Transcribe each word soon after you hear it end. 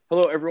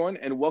Hello, everyone,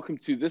 and welcome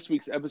to this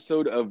week's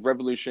episode of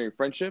Revolutionary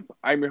Friendship.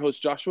 I'm your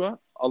host, Joshua,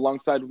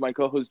 alongside with my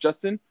co-host,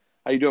 Justin.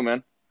 How you doing,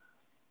 man?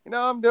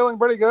 I'm doing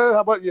pretty good.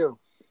 How about you?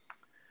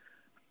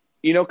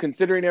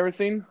 Considering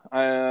everything,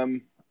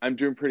 I'm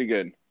doing pretty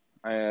good.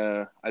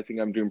 I think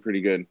I'm doing pretty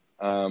good.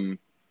 I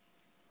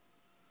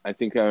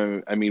think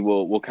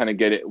we'll kind of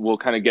get it. We'll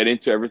kind of get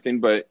into everything,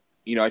 but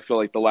I feel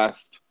like the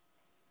last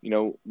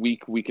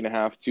week and a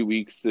half, 2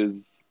 weeks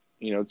is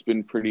it's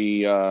been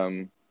pretty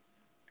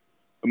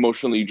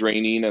emotionally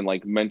draining and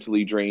like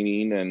mentally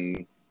draining,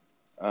 and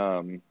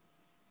um,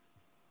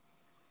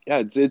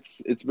 yeah,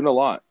 it's been a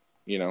lot,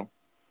 you know,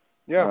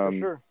 Yeah, for um,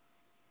 sure.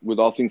 with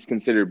all things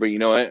considered. But you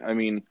know what? I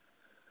mean,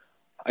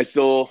 I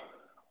still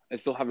I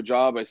still have a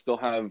job. I still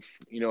have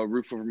a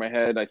roof over my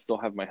head. I still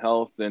have my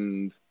health,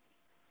 and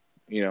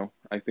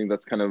I think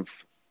that's kind of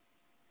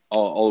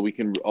all we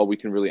can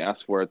really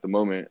ask for at the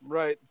moment.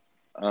 Right.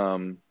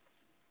 Um,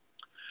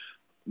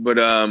 but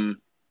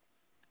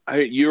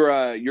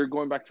you're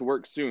going back to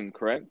work soon,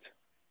 correct?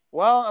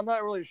 Well, I'm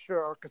not really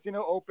sure. Our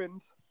casino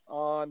opened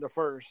on the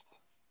 1st,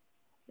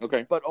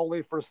 Okay, but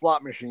only for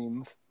slot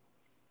machines.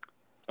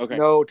 okay,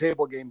 No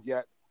table games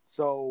yet.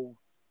 So,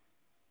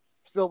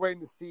 still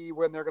waiting to see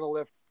when they're going to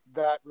lift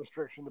that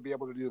restriction to be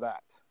able to do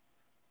that.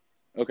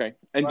 okay.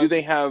 And do But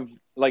they have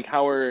like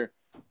how are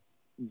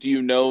do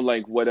you know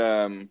like what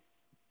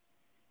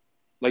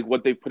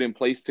they've put in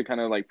place to kind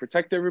of like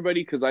protect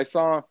everybody? Because I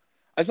saw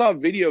a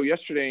video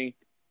yesterday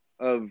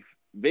of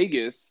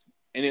Vegas,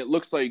 and it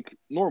looks like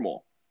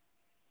normal.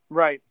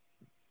 right.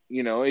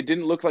 It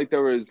didn't look like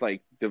there was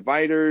like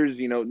dividers.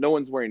 No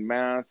one's wearing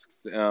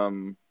masks.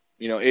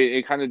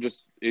 It kind of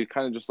just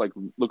like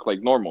looked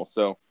like normal.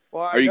 So,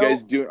 Well, are I you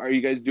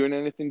know. guys doing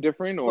anything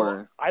different So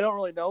or? I don't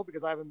really know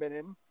because I haven't been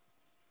in.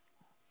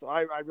 So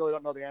I really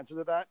don't know the answer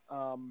to that.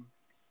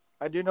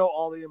 I do know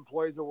all the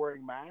employees are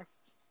wearing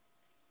masks.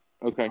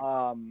 Okay.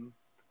 Um,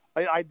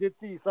 I did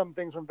see some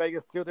things from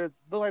Vegas too. There's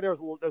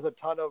a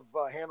ton of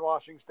hand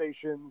washing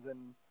stations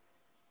and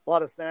a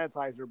lot of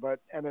sanitizer,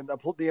 and then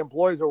the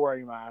employees are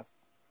wearing masks.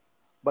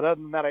 But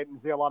other than that, I didn't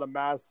see a lot of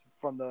masks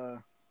from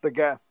the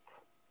guests.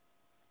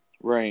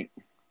 Right.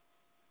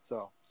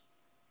 So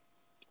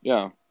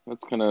Yeah.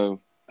 That's kind of.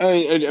 I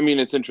mean,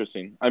 it's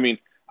interesting. I mean,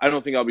 I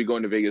don't think I'll be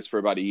going to Vegas for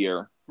about a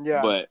year,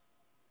 yeah, but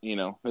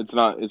it's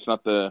not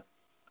the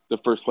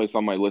first place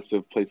on my list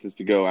of places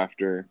to go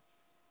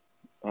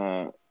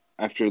uh,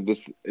 after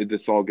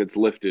this all gets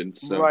lifted.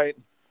 So, right.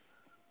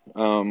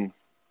 um,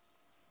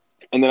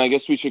 and then I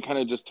guess we should kind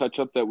of just touch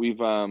up that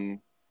we've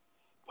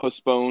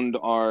postponed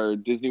our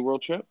Disney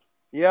World trip.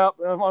 Yep.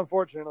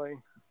 Unfortunately,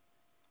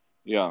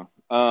 Yeah.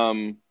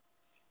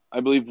 I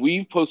believe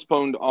we've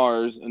postponed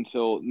ours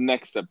until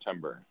next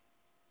September.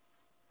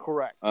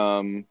 correct.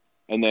 Um,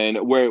 and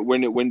then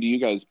when do you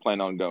guys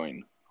plan on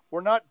going?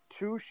 We're not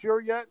too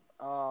sure yet.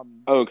 Oh,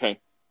 okay.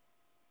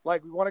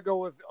 Like we want to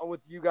go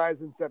with you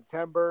guys in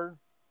September,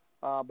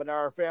 but now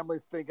our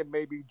family's thinking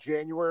maybe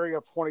January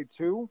of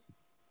 22.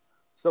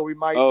 So we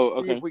might Oh,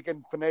 see if okay. we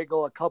can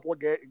finagle couple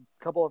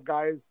of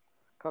guys,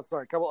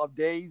 sorry, couple of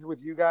days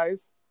with you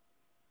guys,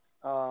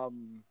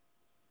 um,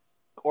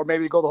 or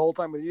maybe go the whole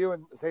time with you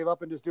and save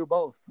up and just do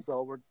both.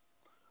 So we're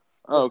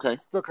Oh, okay.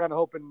 still kind of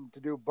hoping to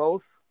do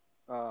both,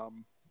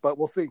 but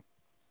we'll see.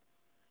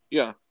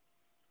 Yeah.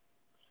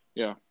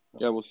 Yeah.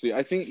 Yeah. We'll see.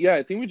 I think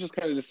we just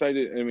kind of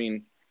decided. I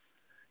mean,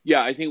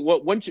 yeah. I think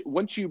what once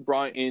you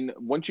brought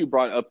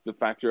up the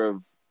factor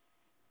of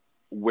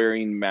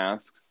wearing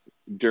masks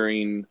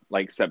during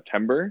like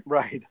September,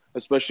 Right.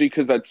 especially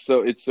because it's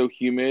so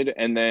humid,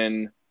 and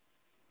then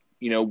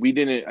we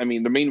didn't. I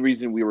mean, the main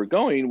reason we were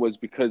going was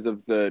because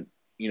of the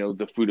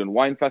food and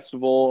wine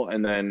festival,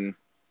 and then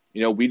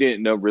we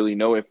didn't really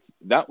know if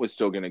that was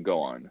still going to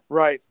go on.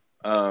 Right.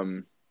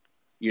 Um,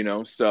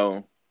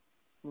 so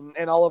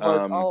And all of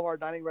our um, all of our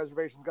dining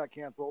reservations got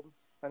canceled.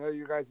 I know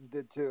you guys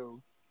did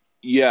too.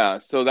 yeah,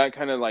 so that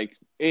kind of like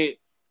it.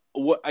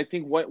 What I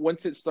think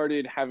once it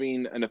started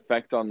having an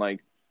effect on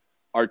like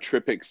our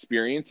trip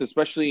experience,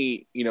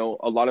 especially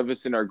a lot of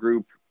us in our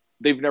group,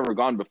 they've never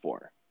gone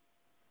before.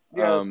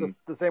 Yeah, it's Um,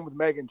 the same with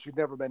Megan. She'd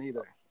never been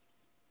either.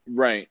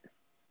 right.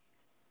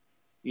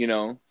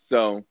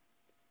 So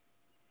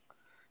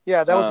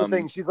Yeah, that was the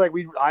thing. um, She's like,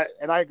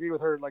 I agree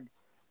with her. Like,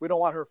 we don't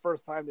want her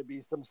first time to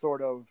be some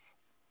sort of,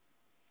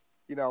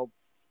 you know,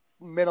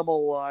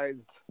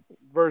 minimalized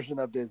version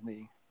of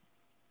Disney.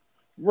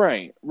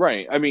 right,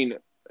 right. I mean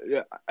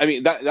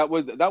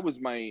that was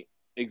my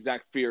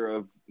exact fear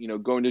of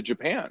going to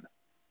Japan.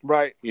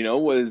 Right.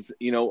 Was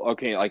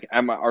okay, like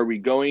are we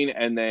going,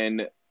 and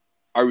then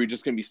are we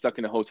just going to be stuck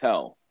in a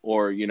hotel,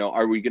 or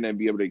are we going to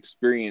be able to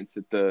experience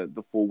it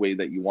the full way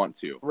that you want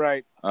to?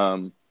 Right.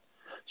 Um,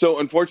 so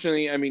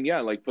unfortunately, I mean,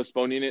 yeah, like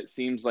postponing it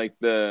seems like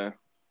the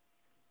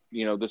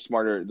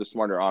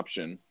smarter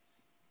option.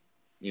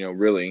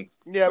 Really.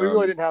 Yeah, we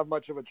really Um, didn't have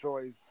much of a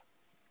choice.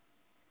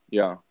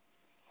 yeah,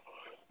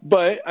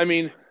 but I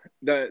mean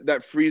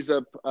that frees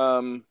up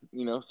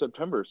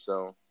September.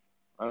 So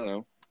I don't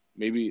know.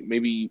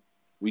 Maybe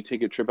we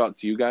take a trip out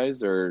to you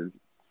guys, or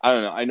I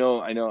don't know.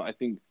 I know. I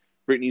think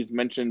Brittany's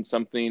mentioned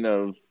something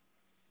of,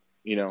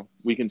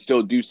 we can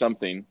still do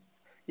something.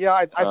 Yeah,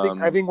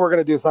 I think we're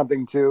going to do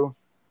something too.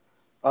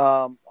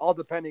 All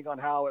depending on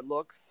how it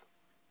looks.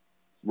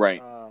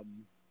 Right. How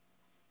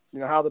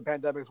the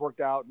pandemic's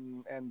worked out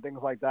and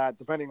things like that.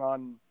 Depending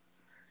on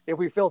if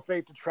we feel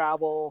safe to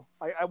travel,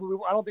 I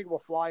don't think we'll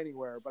fly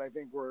anywhere, but I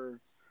think we're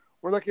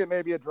looking at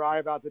maybe a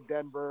drive out to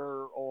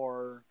Denver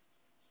or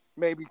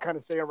maybe kind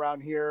of stay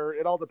around here.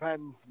 It all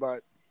depends,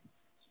 but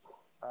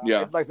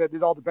like I said,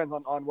 it all depends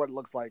on what it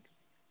looks like.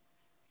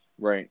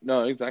 Right.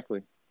 No,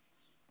 exactly.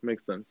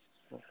 Makes sense.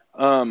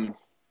 All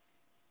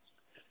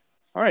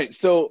right.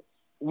 So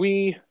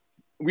we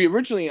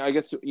originally, I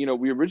guess,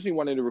 we originally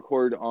wanted to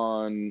record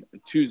on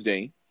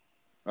Tuesday.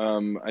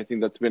 I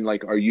think that's been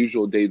like our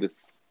usual day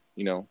this,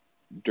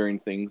 during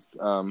things,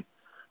 to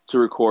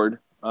record.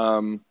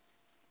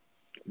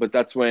 But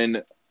that's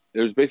when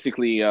there's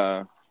basically,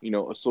 a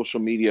social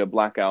media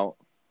blackout.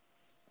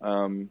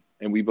 And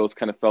we both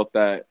kind of felt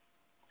that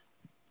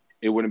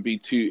it wouldn't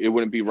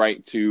be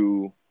right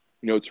to,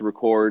 to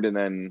record and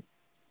then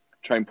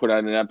try and put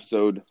out an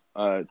episode,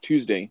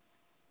 Tuesday.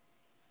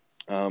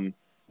 And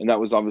that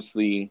was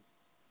obviously,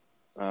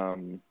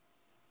 to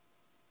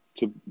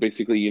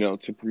basically,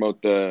 to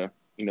promote the,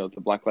 the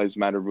Black Lives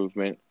Matter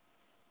movement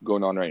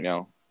going on right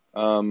now.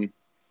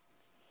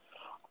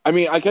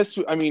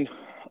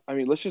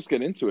 Let's just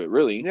get into it,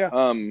 really.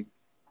 Yeah.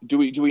 Do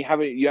we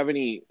have you have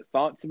any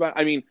thoughts about,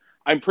 I'm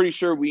pretty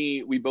sure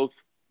we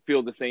both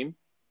feel the same,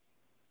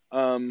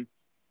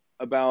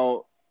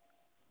 about,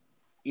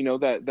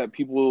 that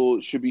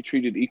people should be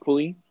treated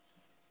equally,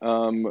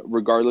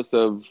 regardless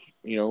of,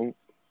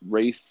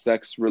 race,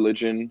 sex,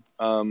 religion.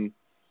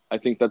 I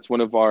think that's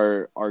one of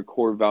our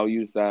core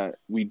values that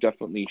we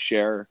definitely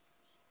share.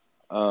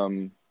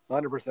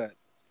 100%.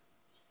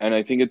 And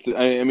I think it's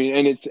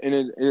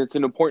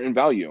an important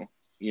value,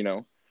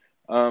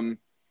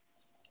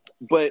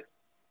 but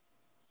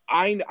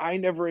I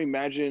never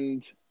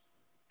imagined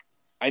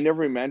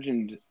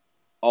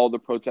all the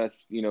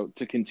protests,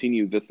 to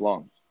continue this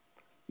long.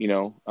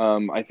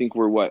 I think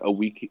we're a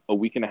week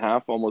and a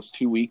half, almost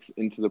 2 weeks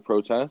into the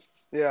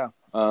protests. Yeah.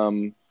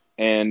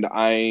 And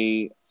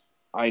I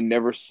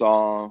never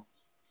saw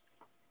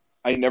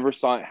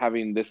it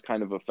having this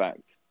kind of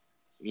effect,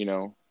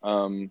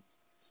 and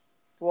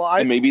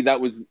maybe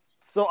that was.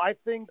 So I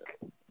think,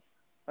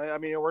 we're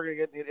going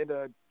to get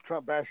into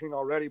Trump bashing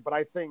already, but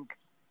I think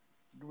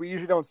we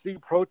usually don't see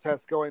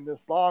protests going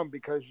this long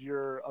because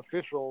your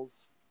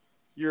officials,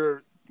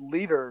 your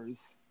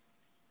leaders,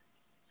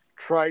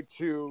 try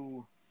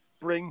to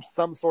bring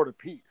some sort of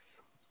peace,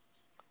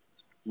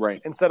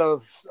 right? Instead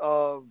of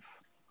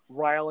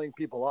riling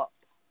people up.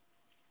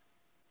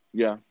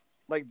 Yeah,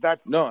 like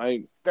that's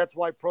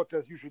why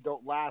protests usually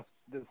don't last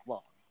this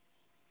long,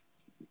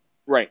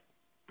 right?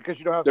 Because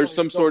you don't have there's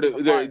some sort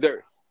of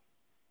there,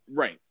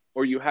 right?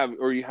 Or you have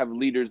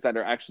leaders that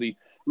are actually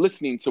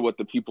listening to what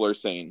the people are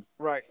saying,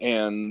 right?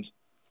 And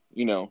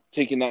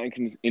taking that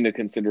into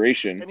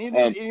consideration. And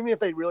even if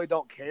they really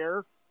don't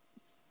care,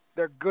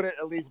 they're good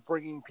at least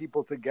bringing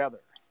people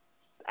together,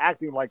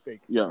 acting like they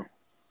care.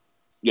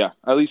 Yeah.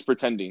 At least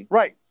pretending,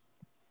 right?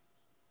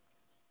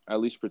 At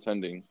least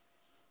pretending.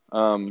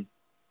 I've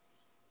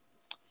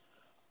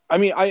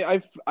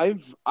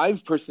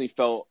personally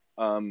felt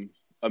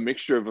a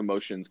mixture of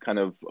emotions kind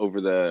of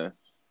over the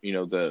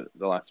the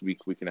last week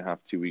and a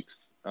half, 2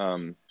 weeks.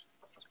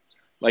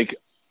 Like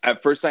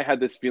at first I had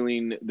this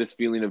feeling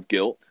of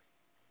guilt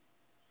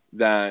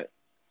that,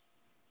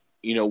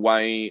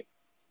 why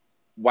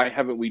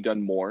haven't we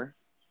done more?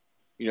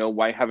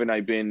 Why haven't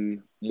I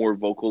been more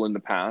vocal in the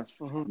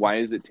past? Mm-hmm. Why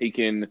has it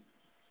taken,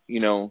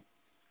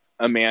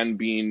 a man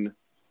being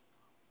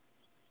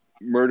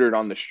murdered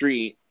on the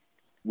street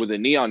with a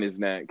knee on his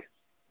neck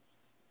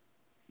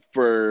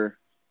for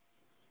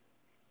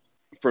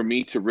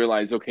me to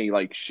realize, okay,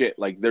 like shit,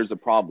 like there's a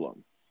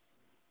problem,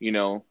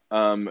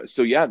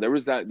 so yeah, there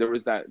was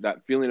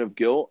that feeling of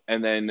guilt,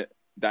 and then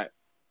that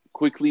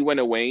quickly went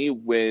away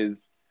with,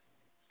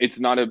 it's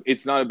not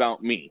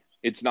about me,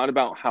 it's not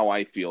about how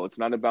I feel, it's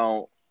not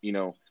about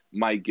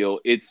my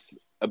guilt, it's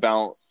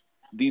about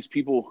these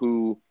people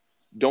who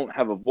don't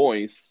have a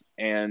voice,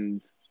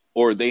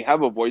 or they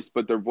have a voice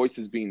but their voice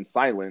is being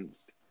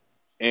silenced.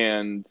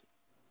 And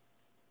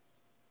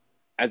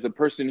as a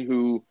person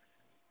who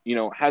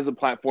has a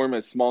platform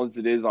as small as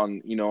it is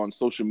on on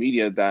social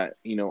media, that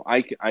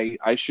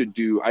I should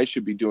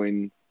be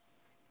doing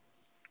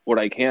what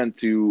I can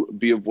to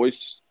be a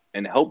voice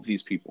and help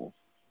these people.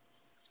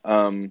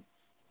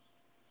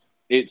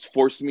 It's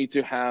forced me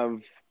to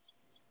have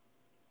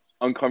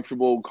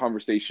uncomfortable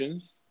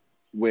conversations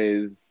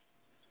with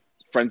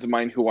friends of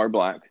mine who are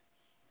Black,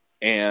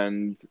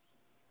 and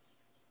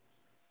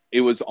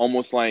it was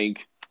almost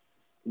like,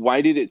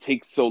 why did it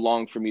take so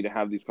long for me to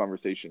have these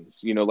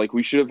conversations? Like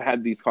we should have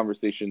had these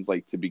conversations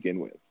like to begin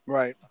with.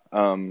 Right.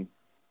 And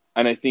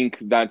I think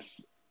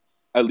that's,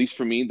 at least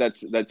for me,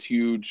 that's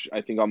huge,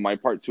 I think, on my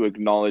part, to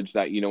acknowledge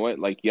that,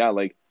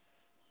 like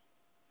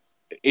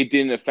it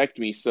didn't affect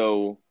me,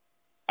 so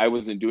I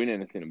wasn't doing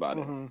anything about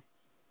mm-hmm. it.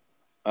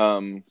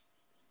 Um,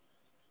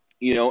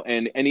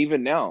 and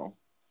even now,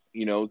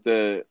 you know,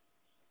 the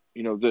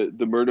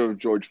murder of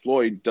George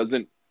Floyd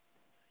doesn't,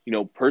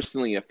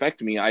 personally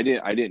affect me. I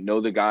didn't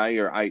know the guy,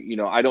 or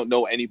I don't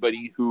know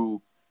anybody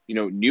who,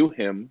 knew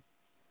him,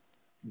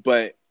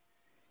 but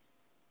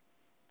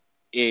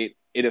it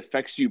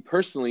affects you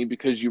personally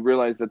because you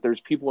realize that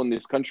there's people in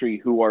this country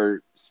who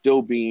are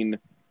still being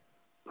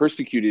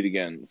persecuted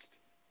against,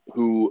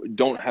 who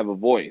don't have a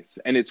voice.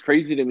 And it's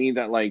crazy to me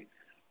that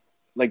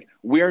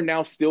we are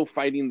now still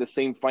fighting the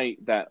same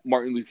fight that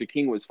Martin Luther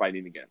King was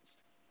fighting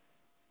against.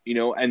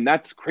 And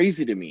that's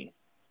crazy to me.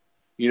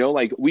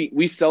 Like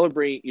we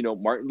celebrate,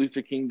 Martin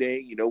Luther King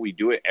Day, we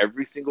do it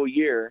every single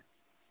year,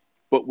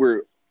 but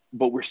we're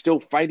still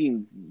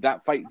fighting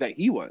that fight that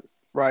he was.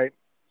 Right.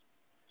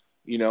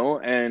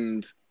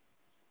 And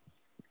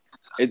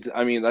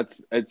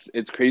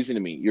it's crazy to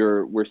me.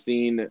 We're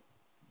seeing,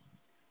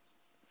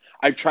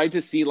 I've tried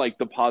to see like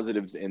the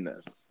positives in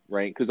this,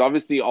 right? Because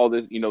obviously all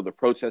this, the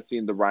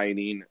protesting, the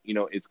rioting,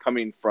 it's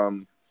coming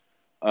from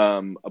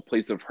a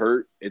place of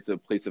hurt. It's a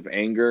place of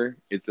anger.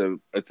 It's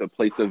a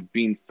place of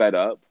being fed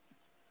up.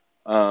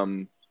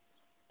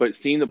 But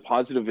seeing the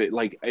positive,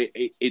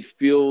 it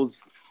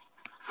feels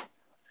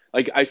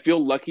like I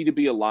feel lucky to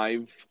be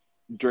alive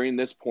during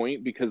this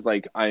point because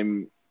I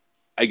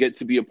get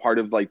to be a part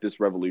of like this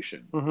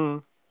revolution. Mm-hmm.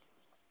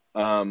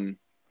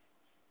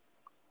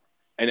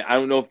 And I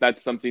don't know if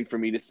that's something for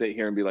me to sit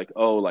here and be like,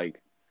 oh,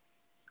 like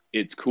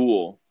it's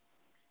cool,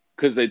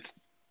 because it's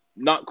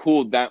not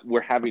cool that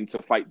we're having to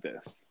fight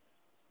this,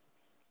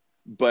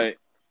 but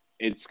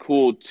it's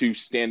cool to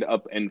stand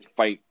up and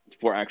fight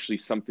for actually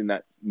something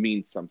that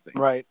means something.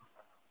 Right.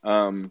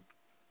 But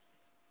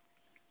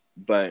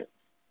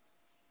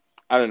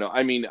I don't know.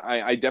 I mean,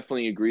 I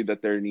definitely agree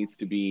that there needs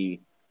to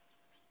be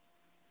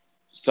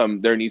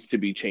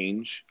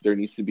change. There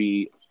needs to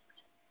be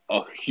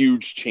a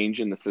huge change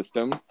in the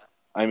system.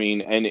 I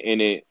mean, and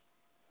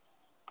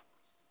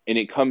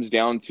it comes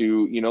down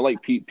to,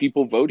 like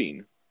people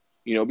voting,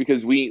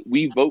 because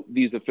we vote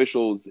these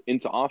officials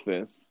into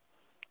office,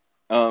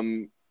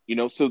 so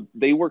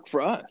they work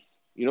for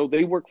us.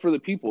 They work for the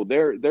people.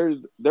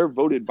 They're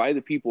voted by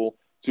the people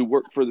to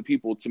work for the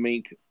people, to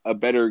make a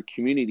better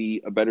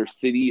community, a better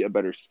city, a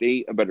better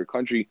state, a better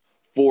country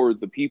for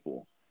the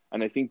people.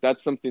 And I think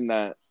that's something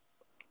that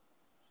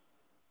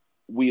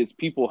we as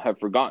people have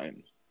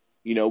forgotten.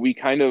 We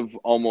kind of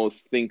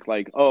almost think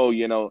like, oh,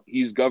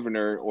 he's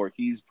governor or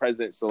he's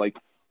president, so like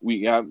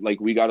we got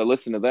to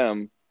listen to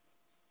them,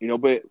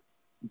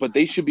 but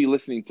they should be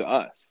listening to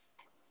us.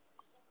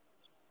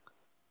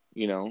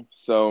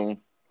 So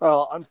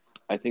Well,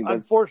 I think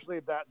that's unfortunately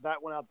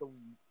that went out the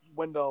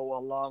window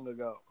long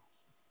ago.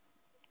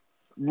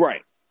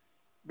 right,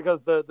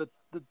 Because the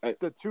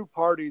two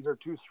parties are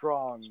too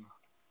strong.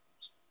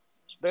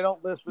 They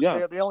don't listen.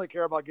 Yeah. They only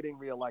care about getting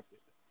reelected.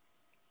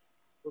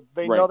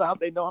 They Right. know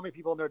they know how many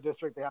people in their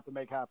district they have to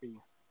make happy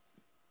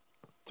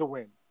to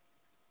win.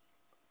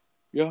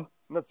 Yeah.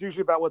 And that's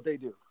usually about what they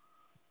do.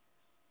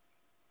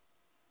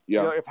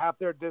 Yeah. If half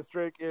their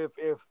district, if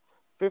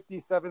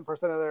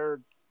 57% of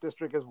their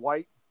district is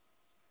white,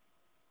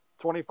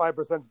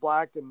 25% is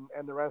black,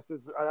 and the rest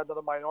is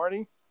another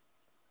minority,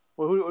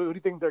 well, who do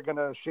you think they're going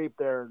to shape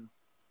their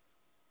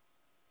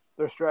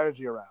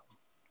strategy around?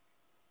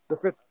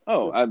 The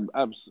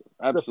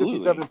Absolutely.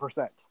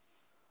 57%.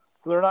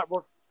 So they're not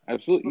working.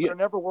 Absolutely. So they're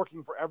never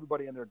working for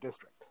everybody in their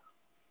district.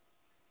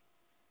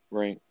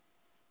 Right.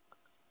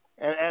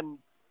 And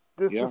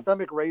this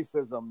systemic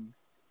racism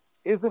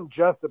isn't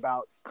just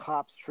about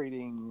cops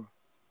treating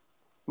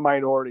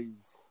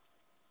minorities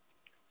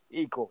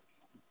equally.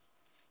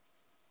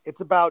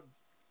 It's about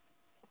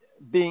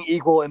being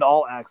equal in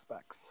all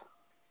aspects.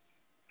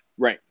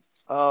 Right.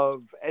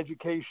 Of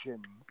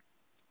education,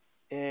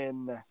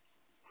 in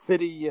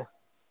city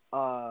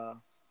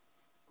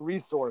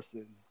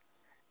resources,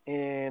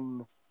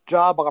 in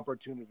job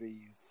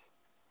opportunities,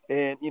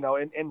 in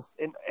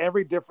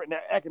every different,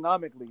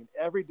 economically, in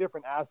every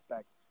different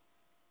aspect.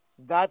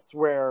 That's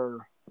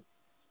where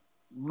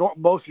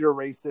most of your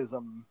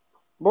racism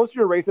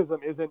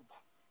isn't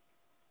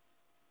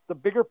the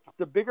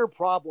bigger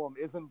problem.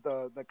 Isn't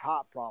the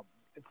cop problem?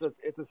 It's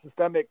a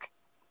systemic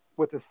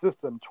with the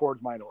system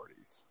towards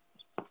minorities.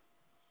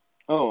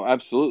 Oh,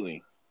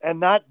 absolutely.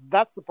 And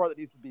that's the part that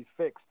needs to be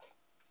fixed.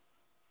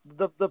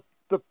 The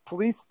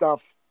police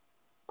stuff.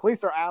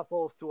 Police are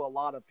assholes to a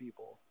lot of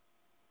people.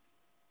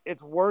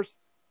 It's worse,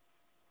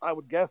 I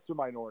would guess, to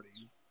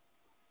minorities.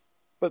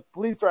 But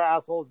police are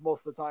assholes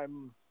most of the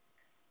time.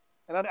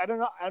 And I don't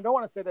know. I don't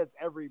want to say that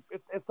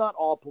it's not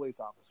all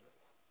police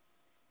officers,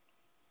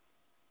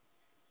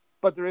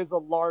 but there is a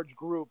large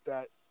group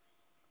that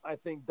I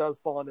think does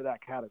fall into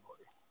that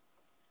category.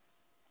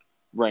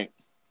 Right.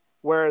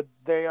 Where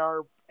they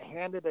are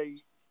handed a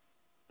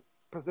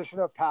position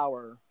of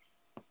power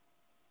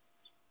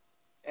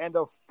and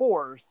of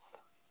force,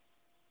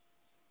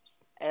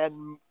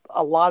 and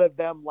a lot of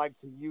them like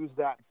to use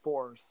that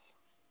force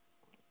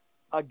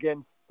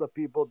against the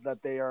people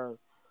that they are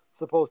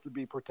supposed to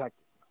be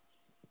protecting.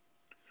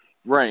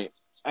 Right.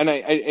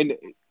 and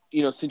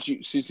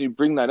since you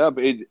bring that up,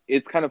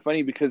 it's kind of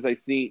funny because I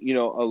see,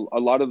 a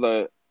lot of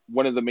the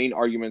one of the main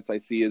arguments I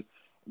see is,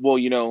 well,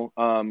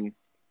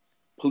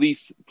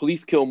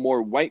 police kill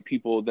more white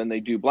people than they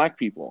do black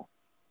people.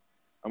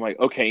 I'm like,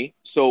 okay,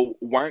 so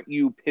why aren't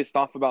you pissed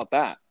off about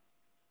that?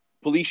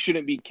 Police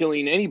shouldn't be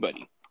killing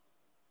anybody.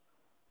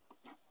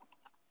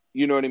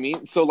 You know what I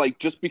mean? So like,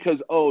 just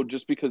because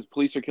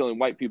police are killing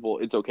white people,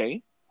 it's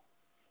okay?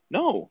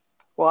 No,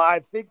 Well, I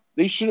think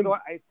they shouldn't. so.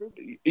 I think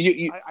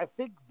You, I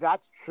think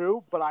that's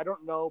true, but I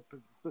don't know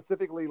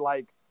specifically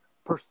like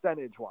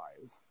percentage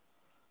wise.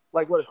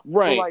 Like what? So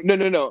right? like No,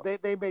 no, no.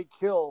 they may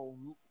kill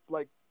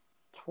like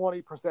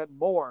 20%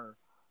 more,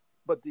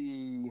 but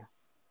the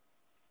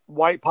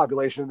white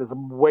population is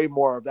way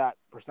more of that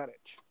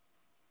percentage.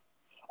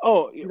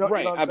 Oh, You know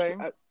right. what I'm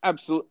saying?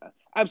 Absolutely,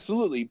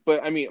 absolutely.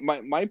 But I mean,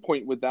 my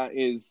point with that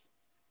is,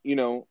 you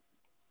know,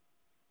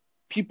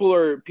 people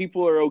are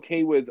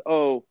okay with,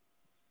 oh,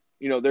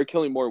 they're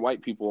killing more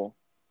white people.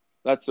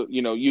 That's,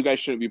 you guys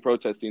shouldn't be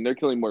protesting. They're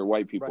killing more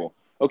white Right. people.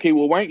 Okay,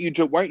 well, why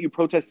aren't you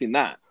protesting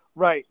that?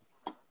 Right.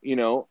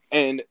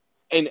 And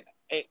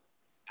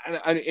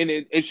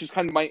it's just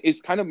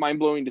kind of mind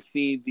blowing to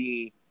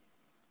see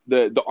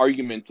the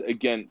arguments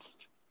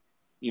against,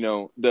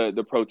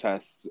 the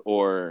protests,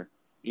 or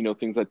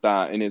things like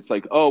that. And it's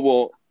like, oh,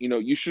 well,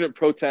 you shouldn't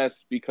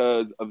protest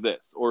because of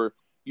this, or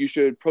you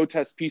should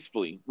protest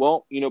peacefully.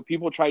 Well,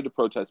 people tried to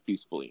protest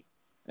peacefully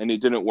and it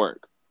didn't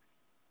work.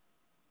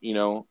 you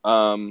know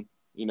um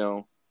you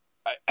know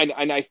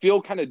and I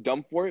feel kind of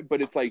dumb for it,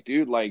 but it's like,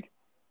 dude, like,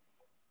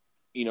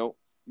 you know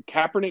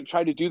Kaepernick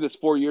tried to do this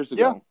 4 years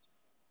Yeah. ago,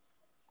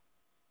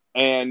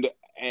 and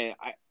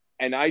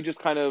I just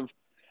kind of,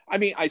 I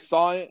mean, I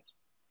saw it,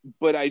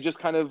 but I just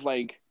kind of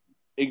like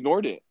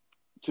ignored it,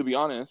 to be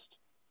honest.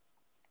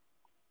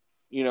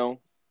 you know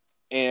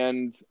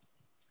and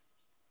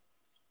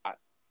I,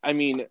 I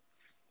mean,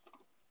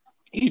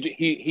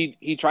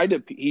 he tried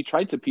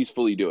to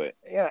peacefully do it,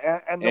 Yeah.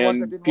 And the ones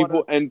that and didn't want to,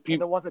 people and and people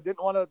the ones that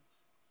didn't want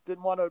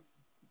to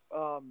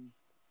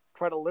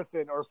try to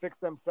listen or fix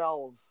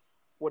themselves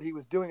what he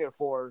was doing it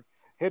for,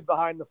 hid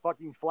behind the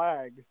fucking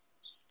flag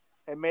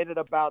and made it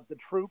about the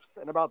troops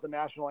and about the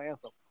national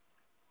anthem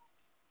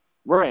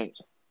right.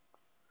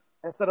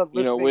 instead of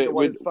you know listening to with,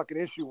 what with his fucking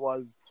issue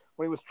was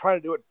when he was trying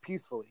to do it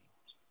peacefully.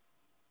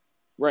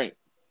 right,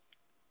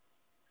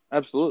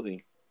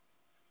 absolutely.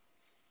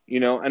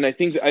 And I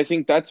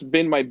think that's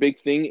been my big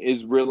thing,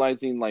 is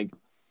realizing, like,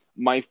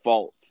 my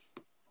faults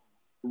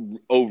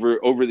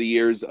over the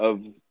years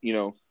of,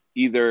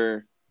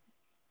 either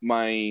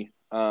my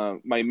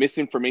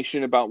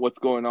misinformation about what's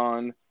going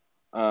on,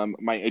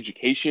 my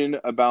education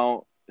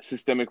about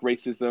systemic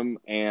racism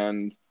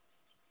and,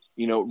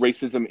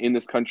 racism in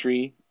this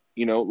country,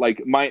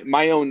 like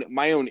my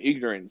own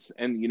ignorance.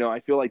 And I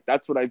feel like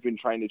that's what I've been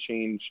trying to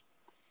change,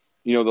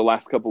 the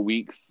last couple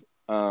weeks.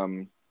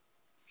 And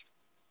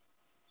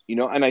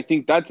I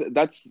think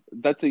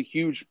that's a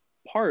huge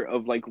part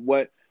of, like,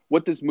 what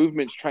this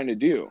movement's trying to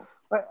do.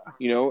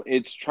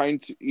 It's trying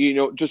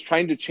to, just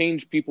trying to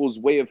change people's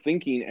way of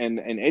thinking and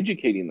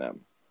educating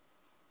them.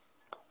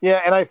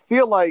 Yeah, and I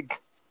feel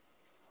like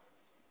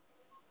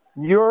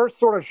you're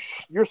sort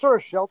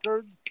of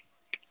sheltered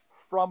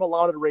from a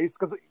lot of the race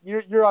because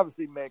you're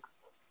obviously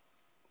mixed.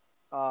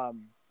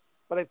 Um,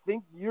 but I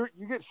think you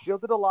get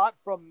shielded a lot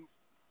from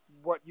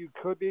what you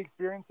could be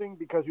experiencing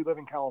because you live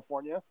in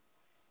California.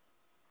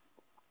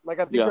 Like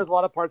I think Yeah, there's a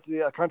lot of parts of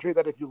the country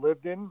that if you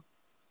lived in,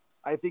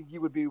 I think you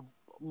would be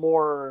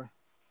more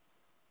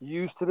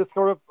used to this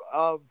sort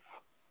of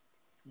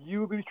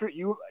you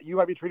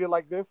might be treated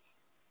like this,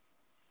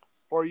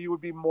 or you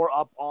would be more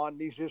up on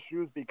these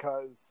issues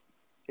because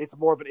it's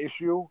more of an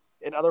issue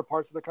in other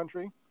parts of the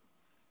country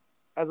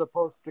as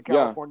opposed to yeah.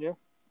 California,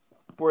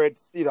 where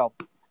it's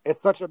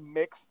such a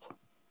mixed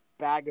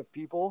bag of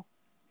people,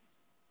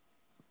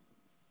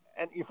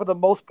 and for the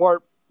most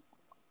part,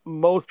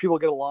 most people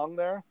get along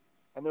there,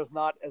 and there's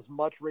not as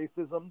much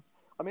racism.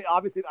 I mean,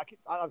 obviously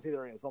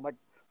there is. I'm like,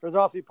 there's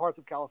obviously parts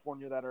of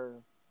California that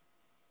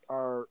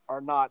are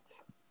not,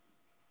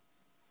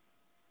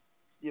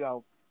 you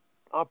know,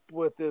 up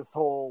with this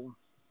whole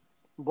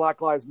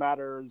Black Lives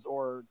Matters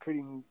or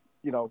treating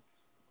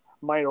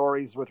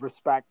minorities with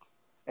respect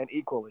and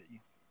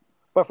equally.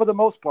 But for the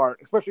most part,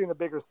 especially in the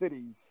bigger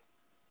cities,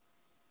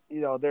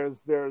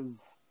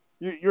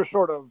 you're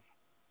sort of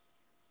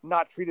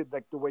not treated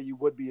like the way you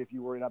would be if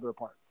you were in other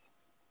parts.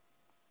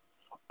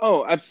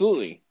 Oh,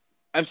 absolutely,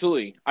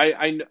 absolutely.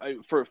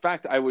 For a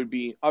fact, I would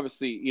be,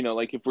 obviously,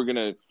 like, if we're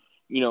gonna,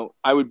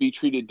 I would be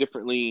treated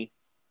differently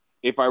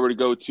if I were to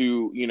go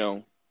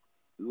to,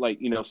 like,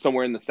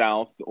 somewhere in the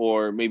South,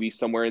 or maybe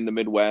somewhere in the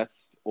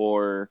Midwest,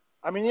 or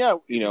I mean, yeah, you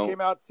if you know,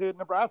 came out to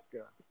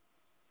Nebraska,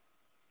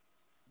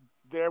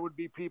 there would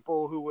be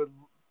people who would.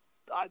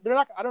 They're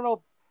not. I don't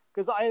know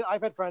because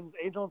I've had friends.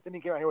 Angel and Cindy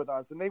came out here with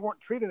us, and they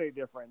weren't treated any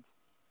different.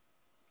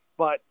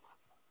 But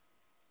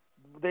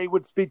they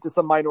would speak to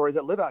some minorities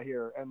that live out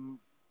here and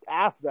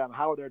ask them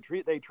how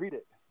they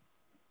treated.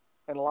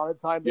 And a lot of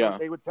times Yeah.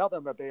 they would tell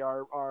them that they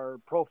are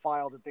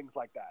profiled and things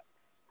like that.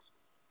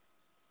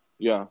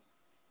 Yeah.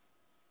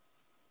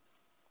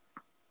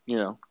 You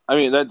know, I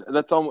mean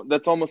that's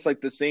almost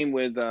like the same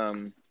with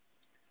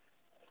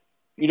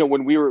you know,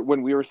 when we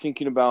were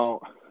thinking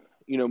about,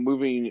 you know,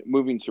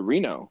 moving to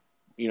Reno,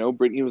 you know,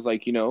 Brittany was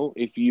like, you know,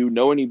 if you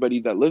know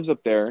anybody that lives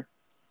up there,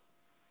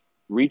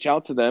 reach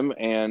out to them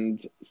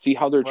and see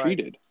how they're Right.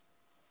 treated.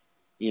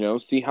 You know,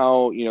 see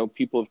how, you know,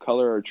 people of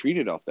color are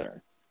treated out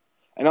there.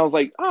 And I was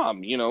like,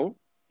 you know,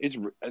 it's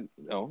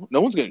no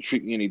one's going to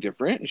treat me any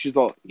different. And she's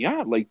all,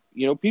 yeah, like,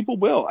 you know, people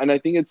will. And I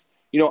think it's,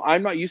 you know,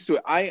 I'm not used to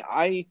it.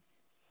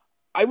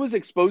 I was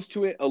exposed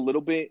to it a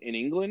little bit in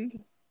England,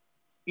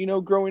 you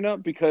know, growing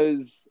up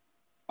because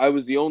I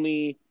was the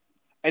only,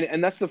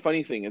 and that's the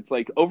funny thing. It's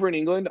like over in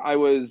England, I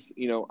was,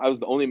 you know, I was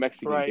the only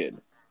Mexican Right. kid.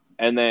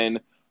 And then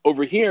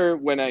over here,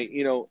 when I,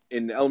 you know,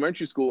 in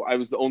elementary school, I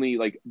was the only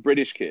like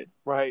British kid.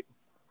 Right.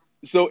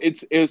 So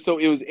it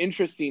was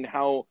interesting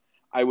how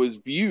I was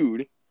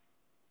viewed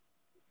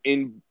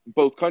in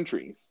both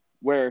countries.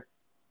 Where,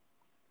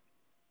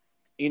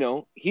 you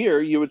know,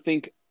 here you would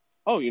think,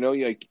 oh, you know,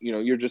 like, you know,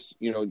 you're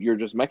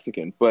just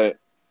Mexican, but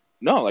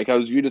no, like I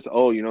was viewed as,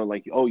 oh, you know,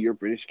 like, oh, you're a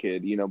British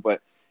kid, you know,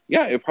 but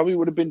yeah, it probably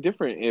would have been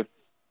different if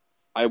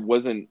I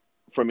wasn't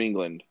from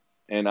England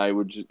and I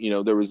would, you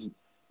know, there was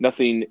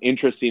nothing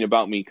interesting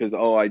about me because,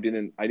 oh, I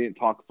didn't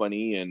talk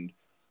funny and,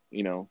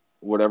 you know,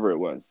 whatever it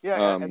was.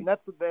 Yeah, and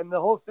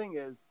the whole thing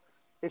is,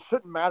 it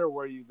shouldn't matter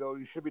where you go.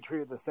 You should be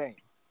treated the same.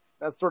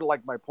 That's sort of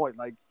like my point.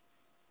 Like,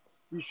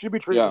 you should be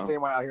treated the Yeah,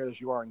 same way out here as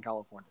you are in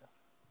California.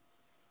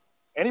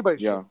 Anybody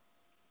should, yeah,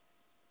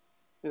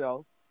 you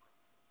know.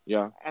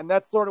 yeah, And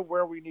that's sort of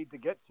where we need to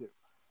get to.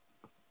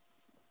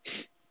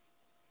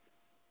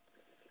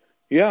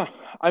 yeah.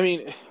 I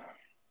mean,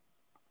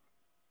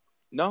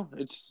 no,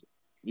 it's,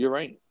 you're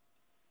right.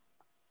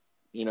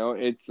 You know,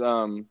 it's,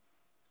 you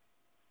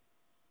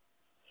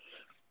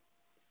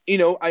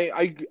know,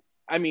 I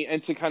mean,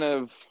 and to kind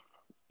of,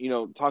 you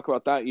know, talk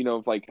about that, you know,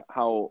 of like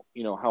how,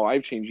 you know, how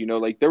I've changed, you know,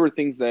 like there were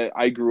things that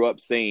I grew up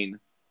saying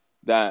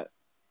that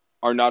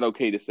are not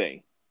okay to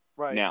say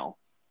Right. now,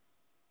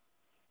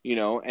 you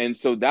know, and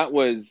so that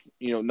was,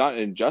 you know, not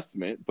an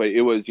adjustment, but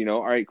it was, you know,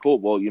 all right, cool.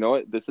 Well, you know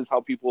what, this is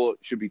how people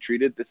should be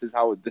treated. This is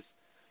how this,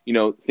 you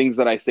know, things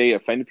that I say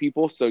offend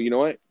people. So, you know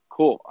what,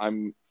 cool.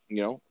 You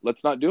know,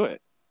 let's not do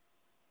it,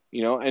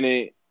 you know, and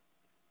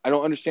I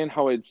don't understand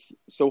how it's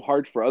so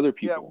hard for other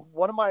Yeah, people,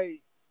 one of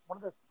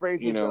the you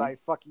phrases that know? I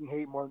fucking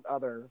hate more than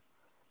other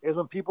is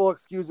when people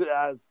excuse it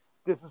as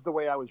this is the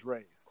way I was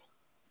raised.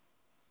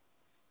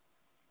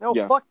 No,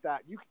 Yeah. fuck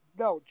that. You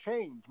no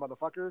change,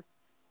 motherfucker.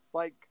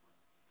 Like,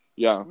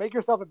 Yeah. make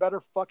yourself a better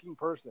fucking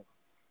person.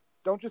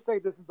 Don't just say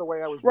this is the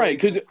way I was Right.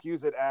 raised and Cause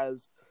excuse it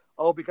as,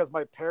 oh, because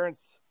my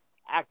parents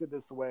acted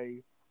this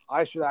way,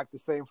 I should act the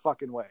same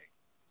fucking way.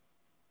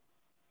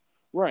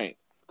 right.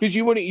 Cause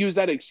you wouldn't use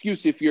that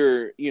excuse if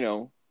you're, you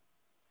know,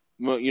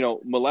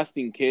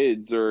 molesting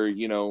kids or,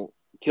 you know,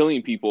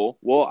 killing people.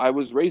 Well, I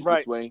was raised this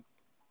Right. way.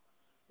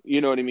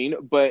 You know what I mean?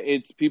 But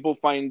it's people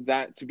find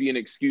that to be an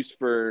excuse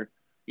for,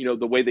 you know,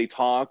 the way they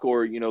talk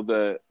or, you know,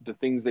 the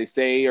things they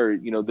say or,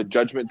 you know, the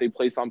judgment they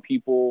place on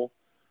people.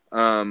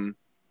 Um,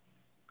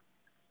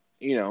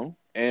 you know,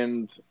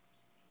 and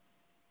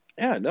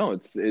yeah, no,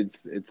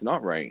 it's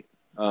not right.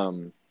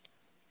 Um,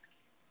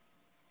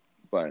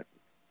 but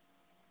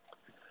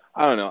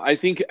I don't know. I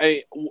think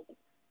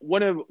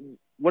one of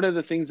one of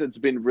the things that's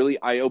been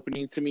really eye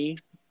opening to me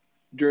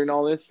during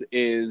all this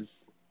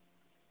is,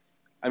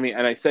 I mean,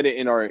 and I said it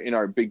in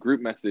our big group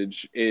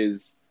message,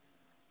 is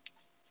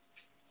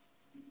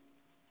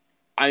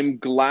I'm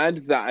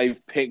glad that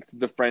I've picked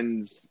the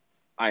friends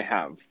I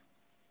have.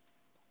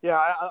 Yeah,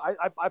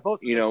 I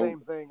posted You the know,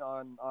 same thing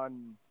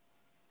on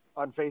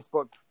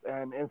Facebook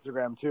and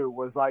Instagram too.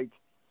 Was like,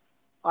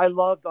 I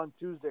loved on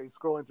Tuesday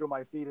scrolling through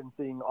my feed and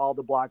seeing all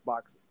the black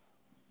boxes.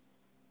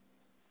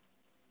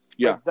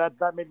 yeah, Like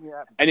that made me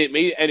happy. and it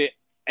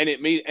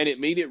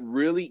made it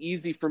really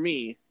easy for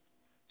me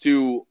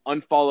to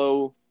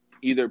unfollow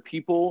either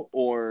people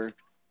or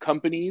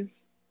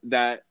companies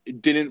that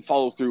didn't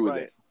follow through with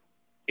Right. it.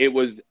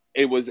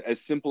 It was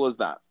as simple as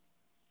that.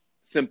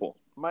 Simple.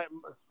 My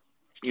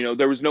You know,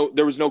 there was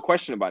no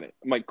question about it.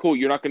 I'm like, cool,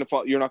 you're not gonna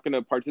you're not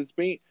gonna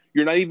participate.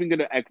 You're not even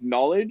gonna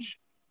acknowledge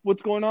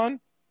what's going on.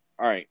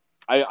 All right,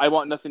 I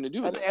want nothing to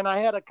do with it. and I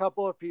had a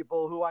couple of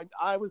people who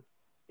I was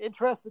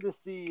interested to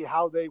see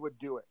how they would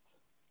do it.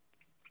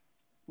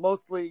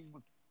 Mostly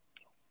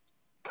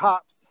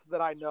cops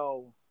that I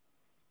know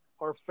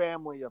or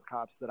family of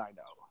cops that I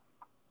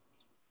know.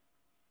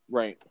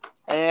 Right.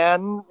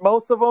 And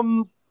most of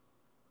them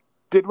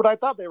did what I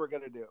thought they were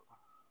going to do.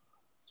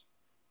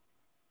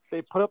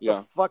 They put up the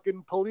Yeah.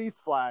 fucking police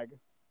flag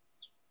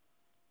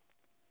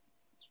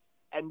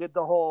and did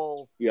the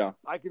whole Yeah.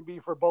 I can be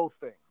for both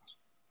thing.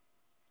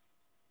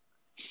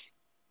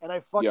 And I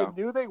fucking Yeah.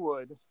 knew they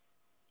would,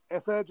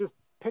 instead of just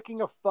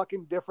picking a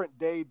fucking different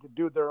day to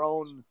do their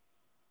own.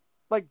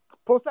 Like,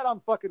 post that on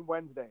fucking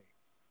Wednesday.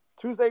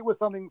 Tuesday was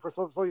something for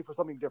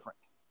something different.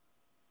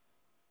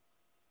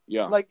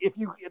 Yeah. Like if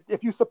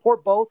you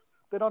support both,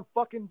 then on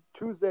fucking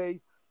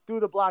Tuesday do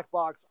the black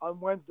box. On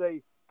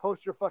Wednesday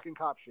post your fucking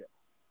cop shit.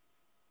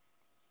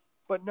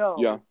 But Yeah.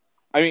 no,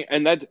 I mean,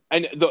 and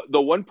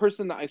the one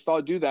person that I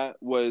saw do that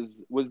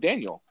was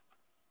Daniel.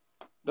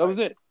 That was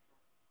right? it.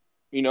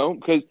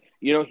 Because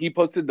he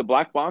posted the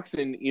black box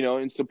and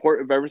in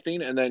support of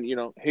everything, and then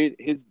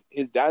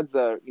his dad's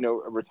a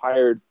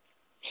retired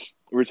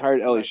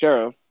LA Right.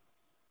 sheriff,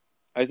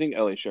 I think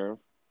LA sheriff,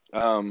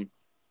 um,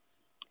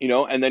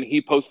 and then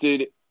he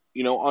posted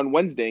on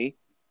Wednesday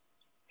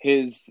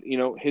his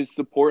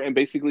support and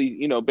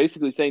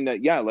basically saying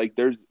that yeah, like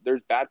there's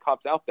bad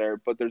cops out there,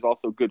 but there's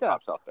also good Yeah.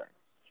 cops out there,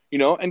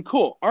 and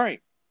cool, all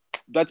right,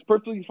 that's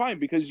perfectly fine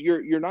because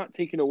you're not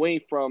taking away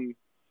from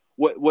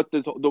what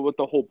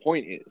the whole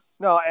point is,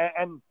 No,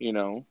 and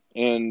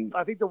and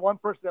I think the one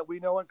person that we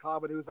know in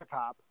common who's a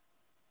cop.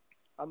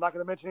 I'm not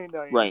going to mention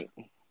any right,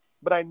 names,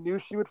 but I knew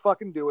she would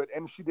fucking do it,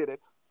 and she did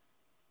it.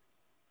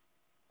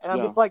 And I'm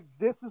yeah, just like,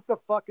 this is the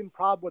fucking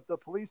problem with the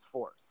police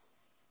force.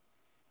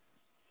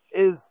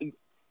 Is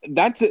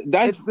that's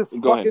it's this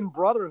go ahead. fucking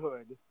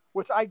brotherhood,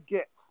 which I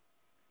get.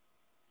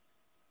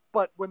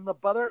 But when the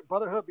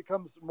brotherhood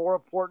becomes more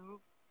important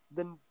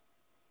than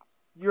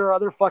your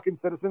other fucking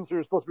citizens who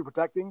you're supposed to be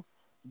protecting,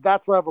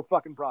 that's where I have a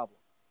fucking problem.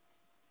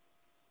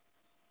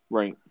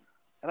 Right.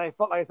 And I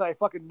felt like I said, I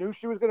fucking knew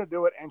she was going to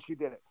do it, and she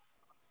did it.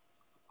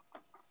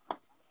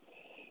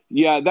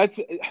 Yeah, that's.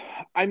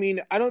 I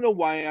mean, I don't know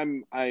why I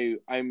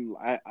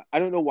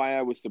don't know why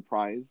I was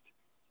surprised,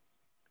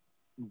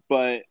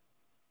 but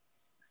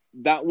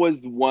that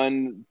was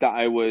one that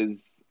I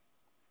was,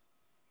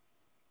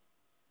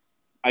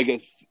 I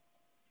guess,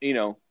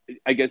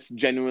 I guess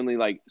genuinely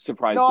like No,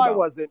 surprised I about.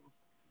 wasn't,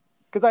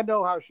 because I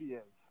know how she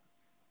is.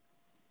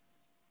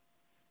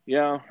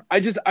 Yeah, I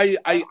just I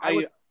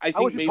was I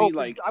I was think just maybe hoping.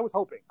 like I was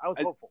hoping. I was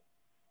I, hopeful.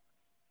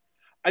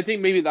 I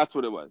think maybe that's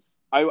what it was.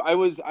 I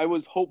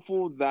was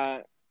hopeful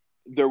that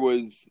there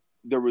was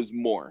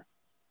more.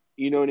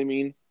 You know what I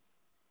mean?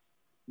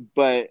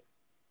 But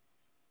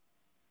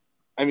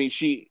I mean,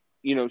 she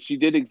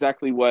did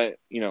exactly what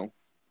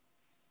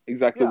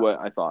exactly Yeah. what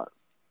I thought.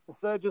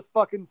 Instead of just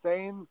fucking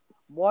saying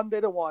one day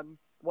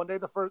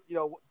the first,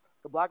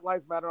 the Black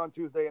Lives Matter on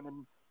Tuesday, and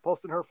then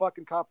posting her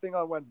fucking cop thing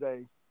on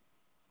Wednesday.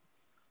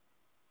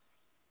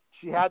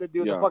 She had to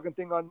do the Yeah, fucking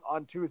thing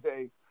on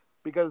Tuesday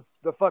because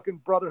the fucking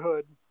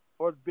brotherhood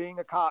or being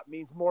a cop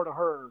means more to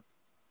her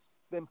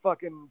than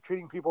fucking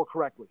treating people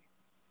correctly.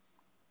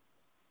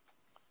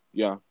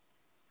 yeah,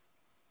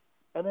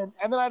 And then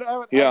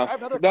I yeah. have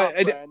another That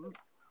cop friend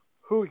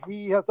who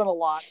he has done a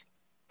lot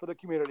for the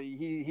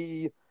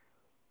community.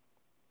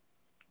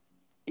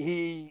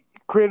 He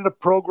created a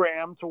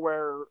program to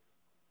where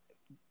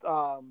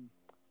um,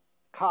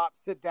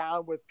 cops sit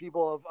down with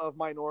people of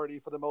minority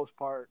for the most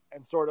part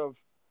and sort of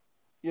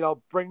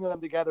bring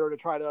them together to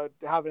try to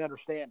have an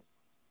understanding.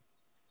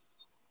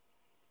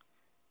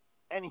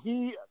 And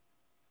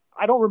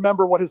I don't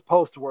remember what his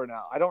posts were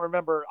now. I don't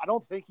remember. I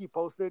don't think he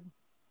posted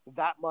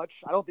that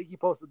much. I don't think he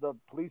posted the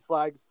police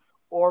flag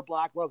or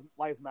Black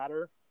Lives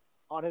Matter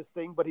on his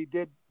thing, but he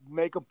did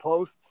make a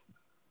post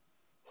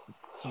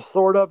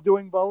sort of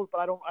doing both, but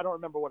I don't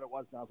remember what it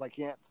was now, so I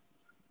can't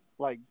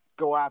like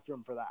go after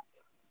him for that.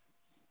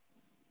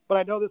 But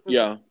I know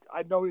yeah,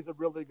 I know he's a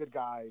really good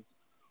guy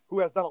who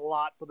has done a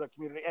lot for the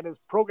community, and his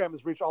program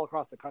has reached all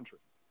across the country.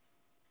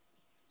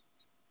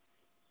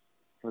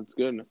 that's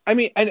good. I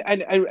mean,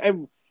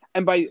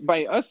 and by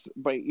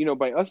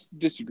us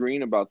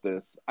disagreeing about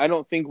this, I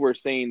don't think we're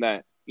saying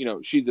that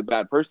she's a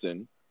bad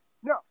person,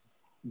 No,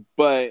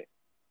 but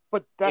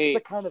but that's the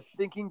kind of it's.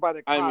 thinking by the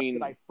I cops that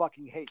mean, I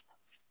fucking hate.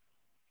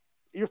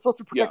 You're supposed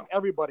to yeah, protect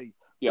everybody.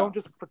 yeah. Don't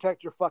just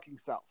protect your fucking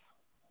self.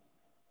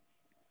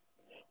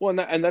 Well,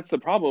 and that's the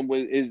problem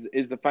with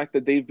is the fact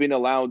that they've been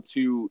allowed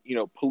to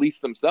police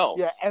Yeah,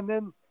 themselves. and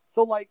then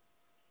so like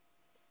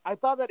I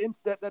thought that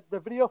the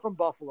video from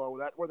Buffalo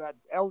where that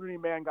elderly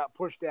man got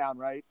pushed down,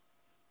 right?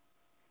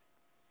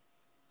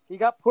 He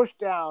got pushed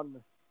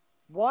down.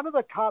 One of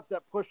the cops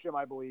that pushed him,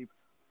 I believe,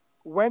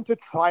 went to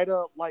try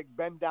to like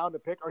bend down to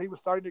pick, or he was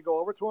starting to go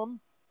over to him,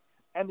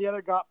 and the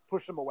other cop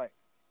pushed him away.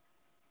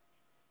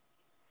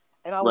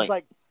 And I was Right.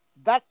 like,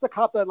 that's the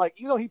cop that like,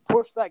 he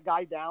pushed that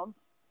guy down.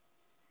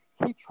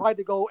 He tried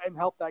to go and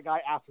help that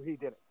guy after he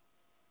did it.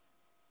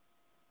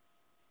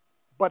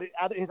 But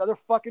his other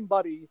fucking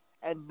buddy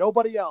and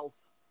nobody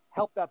else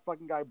helped that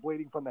fucking guy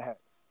bleeding from the head.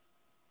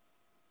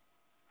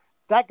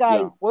 That guy,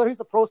 Yeah. whether he's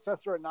a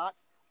protester or not,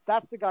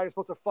 that's the guy you're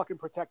supposed to fucking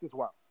protect as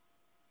well.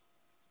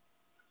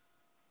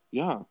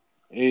 Yeah.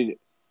 And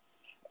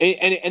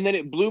then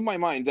it blew my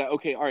mind that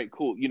okay, all right,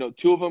 cool.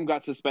 Two of them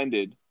got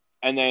suspended,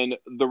 and then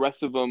the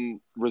rest of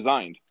them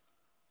resigned.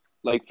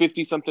 Like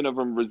 50 something of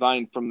them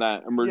resigned from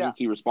that Yeah.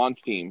 emergency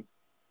response team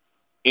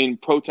in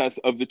protest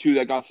of the two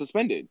that got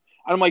suspended.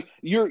 And I'm like,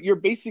 you're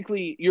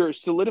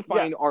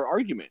solidifying Yes. our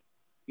argument.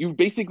 You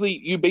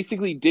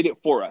basically did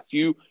it for us.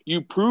 You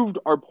proved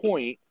our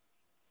point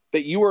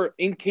that you are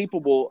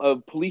incapable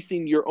of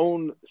policing your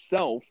own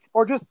self,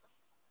 Or just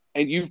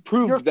and you've you're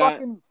proved that.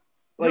 fucking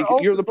Like,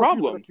 oath you're is the supposed to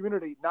be for the problem.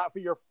 community, not for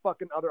your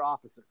fucking other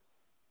officers.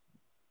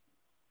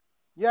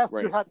 Yes,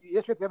 Right. you have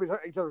to have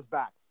each other's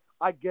back.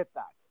 I get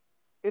that.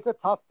 It's a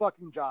tough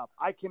fucking job.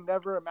 I can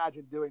never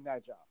imagine doing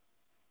that job.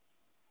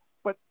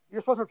 But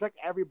you're supposed to protect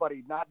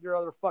everybody, not your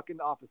other fucking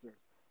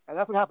officers. And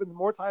that's what happens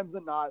more times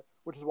than not,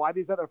 which is why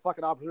these other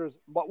fucking officers,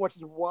 which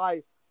is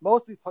why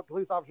most of these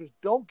police officers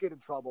don't get in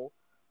trouble,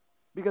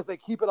 because they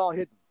keep it all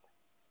hidden.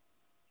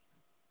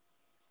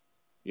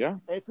 Yeah.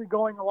 It's been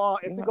going along.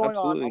 It's been going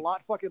on a Absolutely.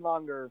 lot fucking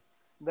longer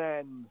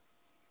than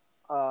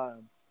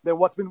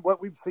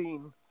what we've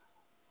seen,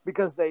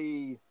 because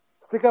they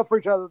stick up for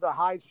each other to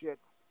hide shit,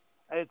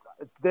 and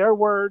it's their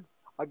word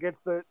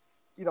against the,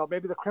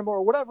 maybe the criminal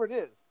or whatever it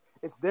is.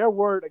 It's their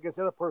word against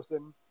the other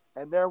person,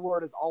 and their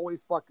word is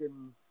always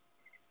fucking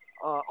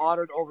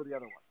honored over the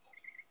other ones.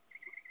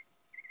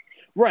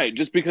 Right.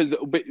 Just because,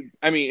 but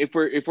I mean, if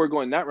we're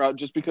going that route,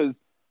 just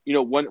because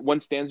one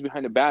stands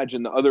behind a badge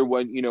and the other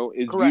one is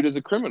viewed Correct. as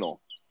a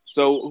criminal.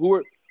 So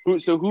who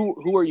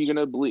are you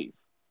gonna believe?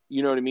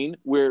 You know what I mean?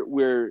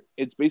 Where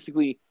it's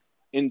basically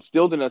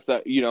instilled in us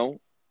that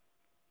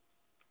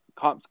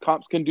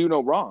cops can do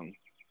no wrong.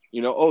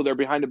 Oh, they're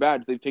behind a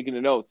badge, they've taken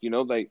an oath.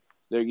 Like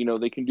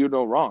they can do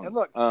no wrong. And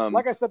look,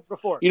 like I said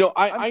before,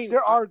 I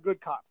there are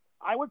good cops.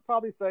 I would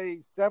probably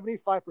say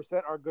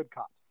 75% are good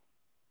cops.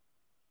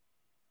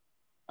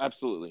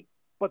 Absolutely.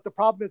 But the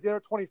problem is the other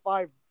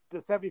 25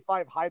 to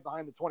 75 hide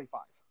behind the 25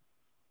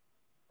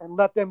 and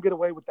let them get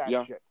away with that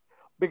shit.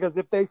 Because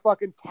if they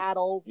fucking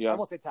tattle, I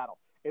won't say tattle.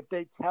 If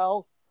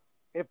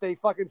they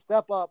fucking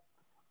step up,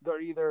 they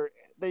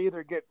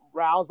either get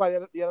roused by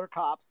the other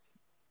cops,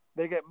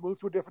 they get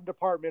moved to a different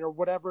department or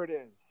whatever it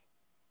is.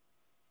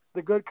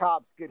 The good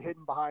cops get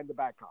hidden behind the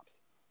bad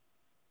cops.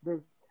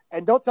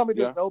 And don't tell me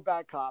there's no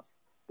bad cops.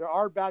 There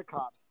are bad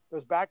cops.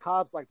 There's bad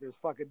cops, like there's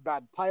fucking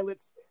bad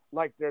pilots,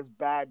 like there's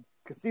bad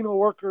casino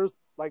workers,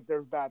 like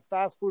there's bad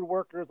fast food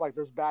workers, like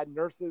there's bad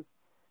nurses.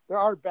 There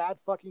are bad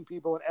fucking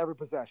people in every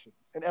profession.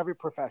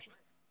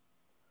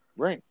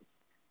 Right.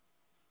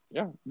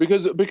 Yeah,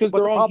 because but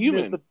they're all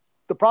human.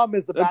 The problem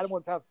is the bad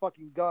ones have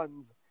fucking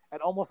guns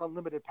and almost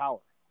unlimited power.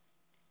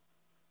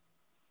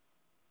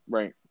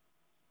 Right.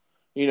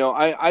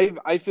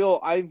 I feel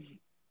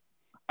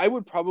I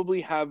would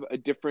probably have a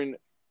different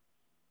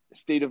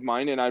state of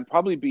mind, and I'd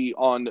probably be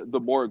on the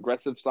more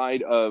aggressive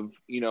side of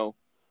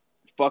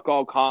fuck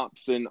all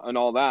cops and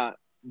all that.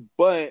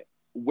 But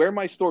where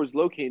my store is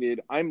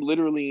located, I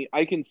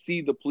can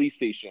see the police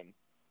station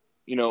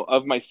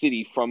of my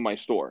city from my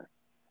store.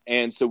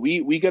 And so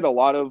we get a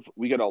lot of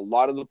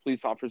the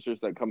police officers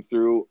that come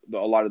through, a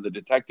lot of the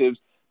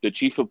detectives, the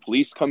chief of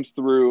police comes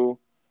through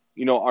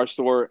our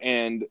store.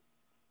 And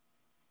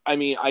I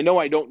mean, I know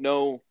I don't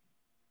know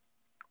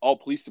all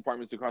police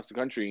departments across the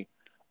country,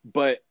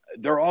 but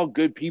they're all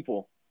good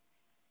people.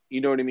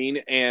 You know what I mean?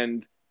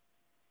 And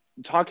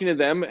talking to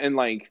them and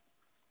like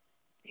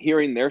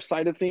hearing their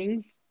side of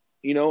things,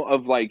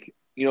 of like,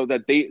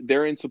 that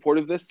they're in support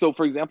of this. So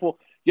for example,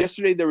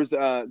 yesterday there was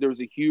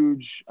a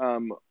huge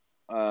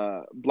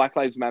Black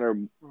Lives Matter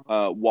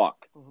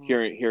walk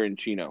here in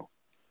Chino.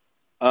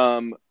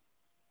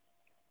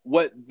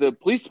 What the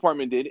police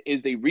department did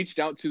is they reached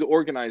out to the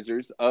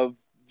organizers of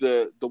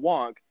the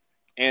walk,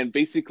 and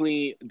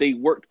basically they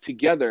worked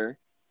together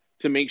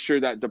to make sure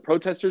that the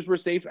protesters were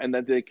safe and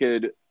that they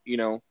could,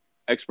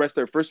 express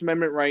their First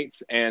Amendment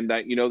rights, and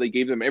that, they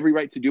gave them every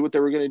right to do what they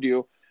were going to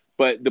do.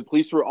 But the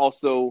police were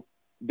also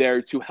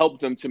there to help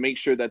them to make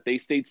sure that they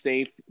stayed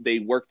safe. They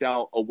worked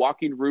out a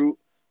walking route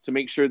to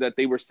make sure that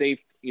they were safe,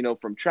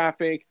 from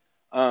traffic.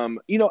 And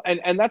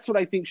that's what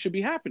I think should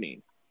be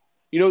happening.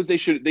 Is they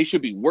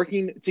should be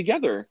working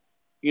together.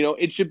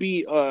 It should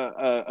be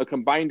a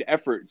combined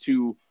effort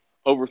to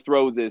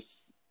overthrow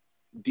this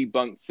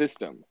debunked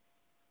system.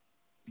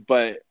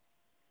 But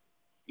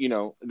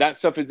that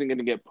stuff isn't going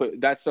to get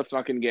that stuff's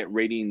not going to get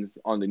ratings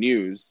on the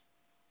news.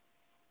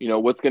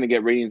 What's going to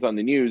get ratings on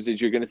the news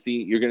is you're going to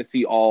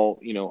see all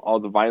all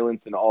the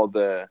violence and all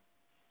the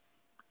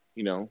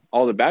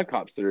bad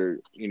cops that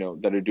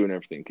are doing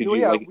everything. Because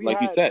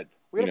you said,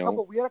 we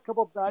had a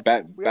couple bad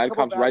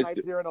cops rise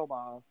nights here in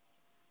Omaha,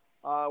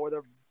 where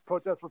the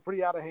protests were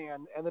pretty out of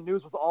hand, and the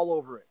news was all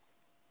over it.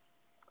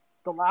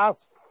 The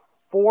last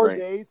 4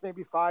 days,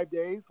 maybe 5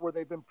 days, where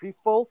they've been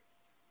peaceful,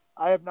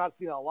 I have not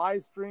seen a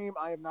live stream.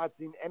 I have not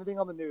seen anything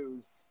on the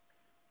news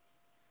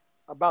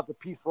about the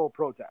peaceful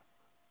protests.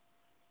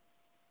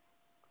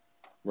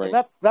 Right.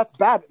 And that's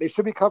bad. They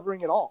should be covering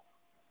it all.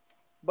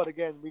 But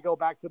again, we go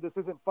back to this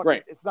isn't fucking.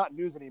 Right. It's not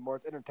news anymore.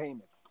 It's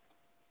entertainment.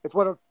 It's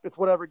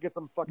whatever gets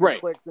them fucking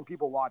clicks and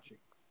people watching.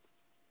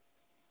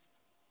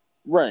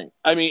 Right.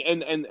 I mean,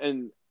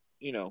 and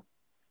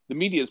the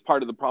media is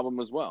part of the problem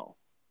as well.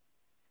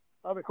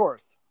 Of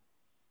course.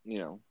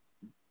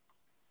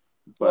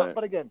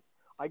 But again,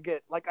 I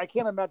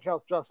can't imagine how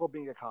stressful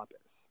being a cop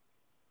is.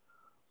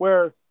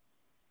 Where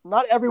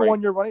not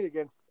everyone you're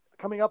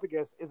coming up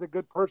against is a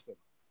good person.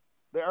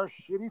 There are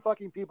shitty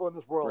fucking people in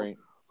this world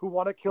who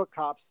want to kill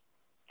cops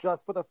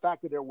just for the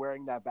fact that they're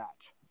wearing that badge.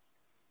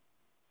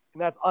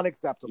 And that's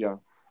unacceptable. Yeah.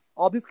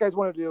 All these guys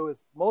want to do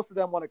is most of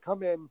them want to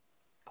come in,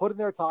 put in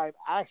their time,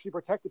 actually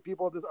protect the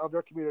people of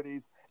their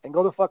communities, and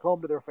go the fuck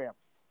home to their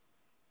families.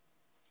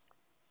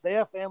 They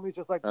have families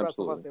just like the rest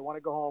of us. They want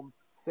to go home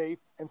safe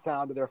and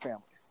sound to their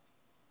families.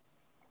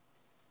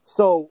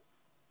 So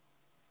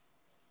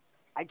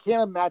I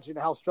can't imagine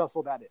how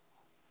stressful that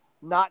is,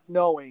 not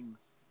knowing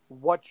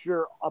what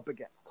you're up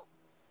against.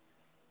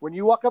 When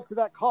you walk up to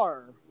that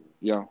car,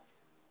 yeah,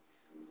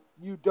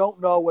 you don't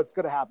know what's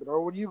going to happen.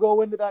 Or when you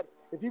go into that,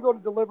 if you go to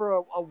deliver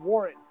a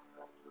warrant,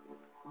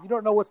 you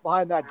don't know what's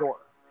behind that door.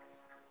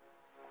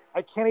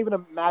 I can't even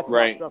imagine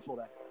how stressful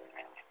that is.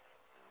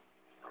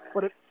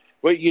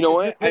 But you know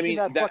what? You're taking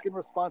that fucking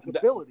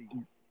responsibility.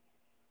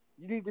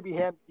 You need to be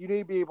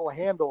able to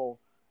handle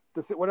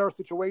whatever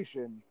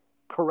situation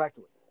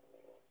correctly.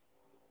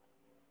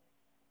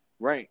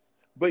 Right.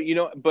 But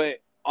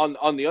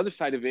on the other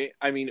side of it,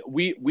 I mean,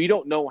 we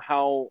don't know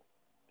how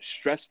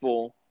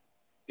stressful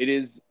it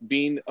is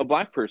being a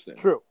black person.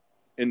 True.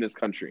 In this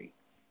country,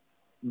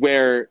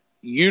 where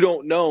you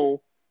don't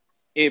know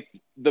if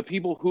the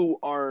people who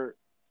are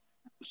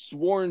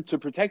sworn to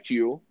protect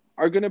you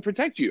are going to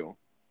protect you.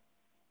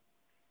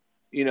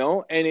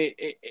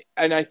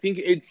 And I think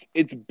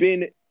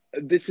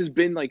this has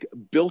been like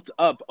built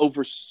up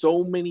over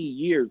so many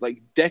years,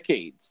 like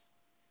decades.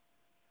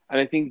 And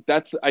I think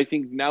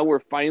now we're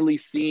finally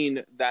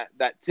seeing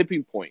that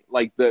tipping point,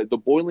 like the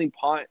boiling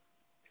pot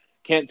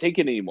can't take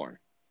it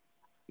anymore,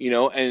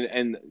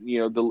 and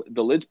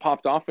the lids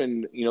popped off,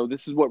 and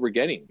this is what we're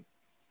getting,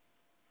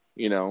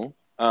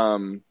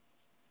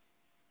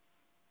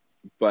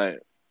 but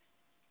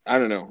I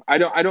don't know. I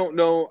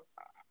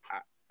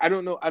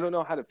don't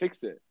know how to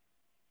fix it.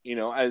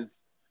 I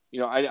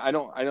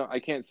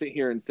can't sit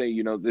here and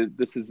say,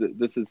 this is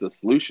the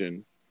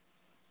solution.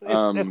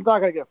 It's not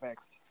going to get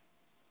fixed.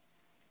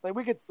 Like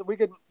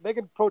they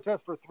can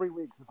protest for 3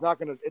 weeks. It's not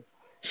going to.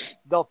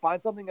 They'll find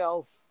something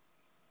else.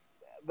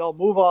 They'll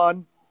move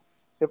on.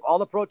 If all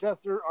the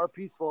protesters are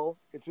peaceful,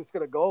 it's just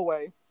going to go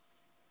away.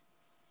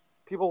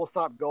 People will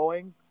stop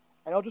going,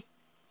 and it'll just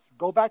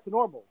go back to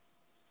normal.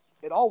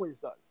 It always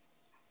does.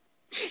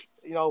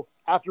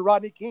 After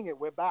Rodney King, it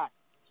went back.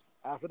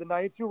 After the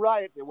 92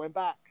 riots, it went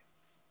back.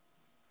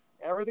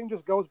 Everything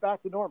just goes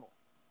back to normal.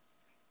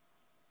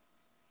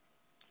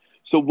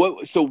 So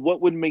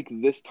what would make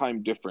this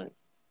time different?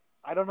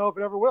 I don't know if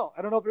it ever will.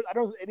 I don't know if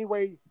there's any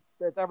way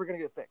that it's ever going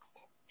to get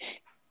fixed.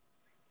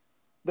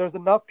 There's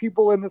enough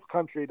people in this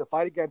country to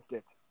fight against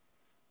it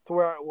to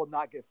where it will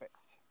not get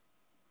fixed.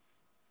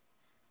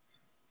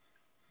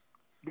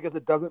 Because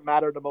it doesn't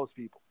matter to most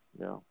people.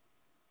 Yeah.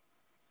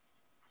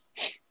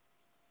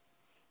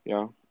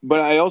 Yeah. But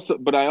I also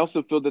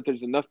feel that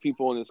there's enough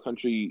people in this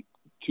country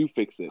to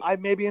fix it.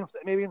 Maybe in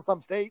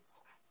some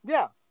states.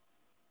 Yeah.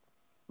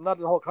 Not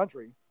in the whole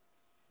country.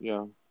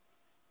 Yeah.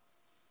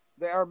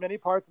 There are many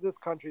parts of this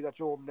country that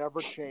you will never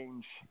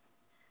change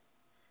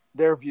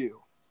their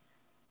view.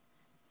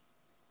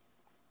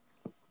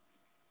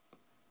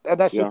 And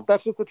that's just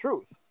the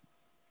truth.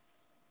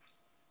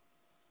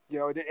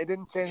 It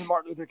didn't change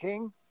Martin Luther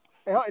King.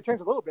 It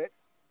changed a little bit.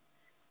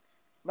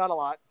 Not a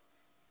lot.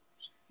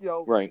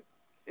 Right.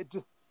 It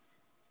just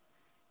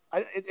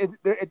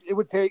it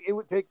would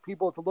take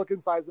people to look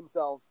inside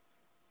themselves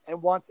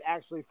and want to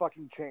actually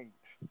fucking change.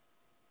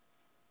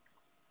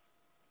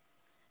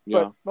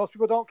 Yeah. But most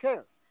people don't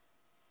care.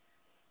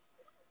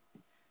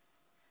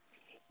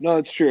 No,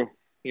 it's true.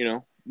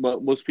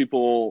 But most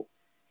people,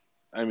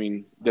 I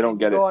mean, they don't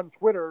get it. You go on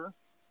Twitter,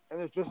 and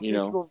there's just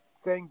people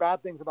saying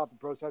bad things about the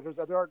protesters,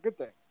 that there are good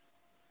things.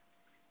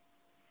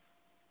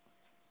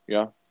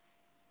 Yeah.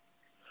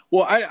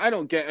 Well, I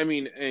don't get. I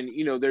mean, and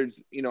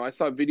there's I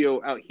saw a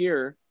video out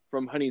here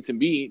from Huntington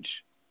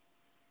Beach,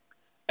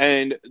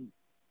 and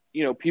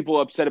people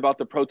upset about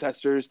the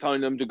protesters,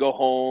 telling them to go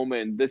home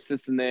and this,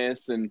 and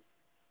this, and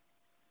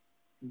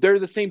they're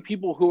the same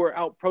people who were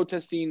out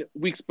protesting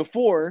weeks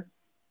before,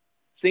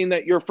 saying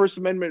that your First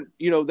Amendment,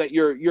 that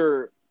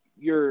your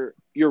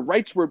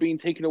rights were being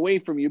taken away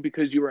from you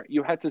because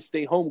you had to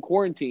stay home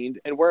quarantined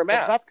and wear a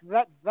mask.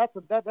 That's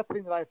the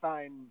thing that I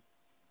find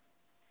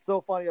so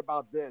funny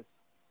about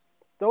this.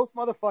 Those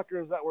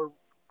motherfuckers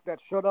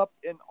that showed up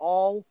in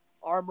all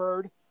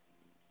armored,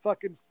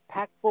 fucking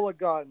packed full of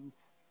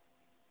guns.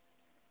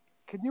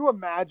 Can you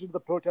imagine the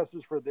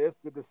protesters for this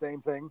did the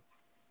same thing?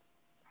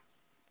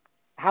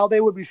 How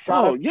they would be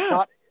shot. Oh, yeah.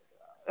 Shot.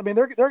 I mean,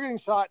 they're getting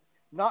shot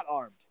not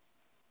armed.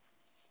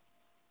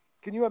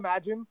 Can you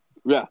imagine?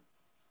 Yeah.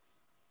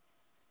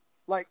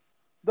 Like,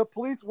 the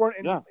police weren't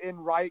in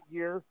riot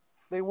gear.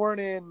 They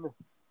weren't in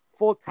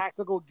full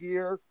tactical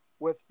gear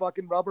with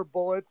fucking rubber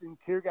bullets and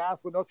tear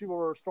gas when those people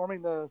were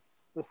storming the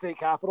state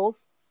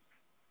capitals.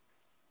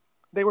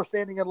 They were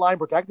standing in line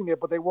protecting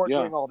it, but they weren't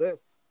doing all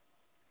this.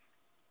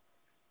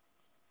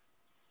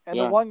 And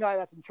the one guy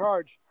that's in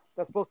charge,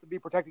 that's supposed to be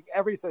protecting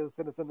every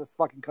citizen in this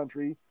fucking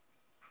country,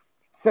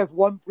 says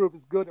one group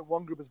is good and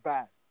one group is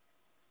bad.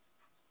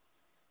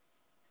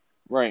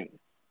 Right.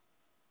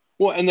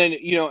 Well, and then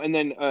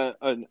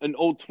an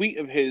old tweet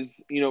of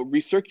his,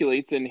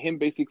 recirculates, and him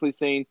basically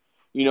saying,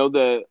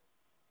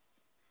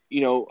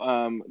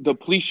 the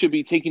police should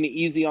be taking it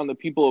easy on the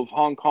people of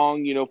Hong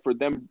Kong, for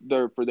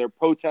their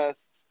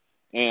protests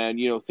and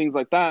things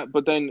like that.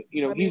 But then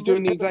he's this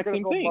doing the exact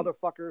same hypocritical thing.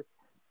 motherfucker.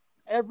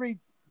 Every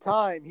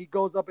time he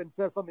goes up and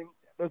says something,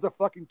 there's a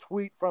fucking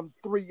tweet from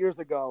 3 years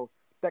ago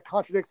that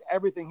contradicts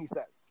everything he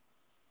says.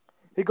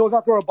 He goes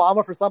after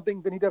Obama for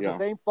something, then he does the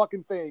same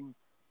fucking thing,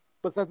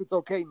 but says it's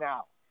okay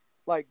now.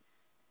 Like,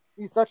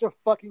 he's such a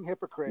fucking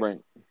hypocrite.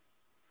 Right.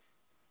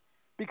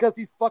 Because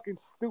he's fucking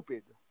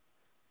stupid.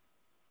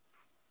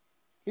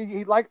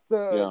 He likes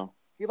to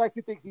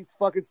think he's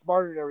fucking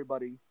smarter than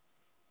everybody,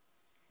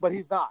 but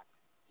he's not.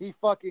 He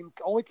fucking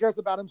only cares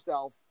about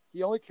himself.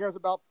 He only cares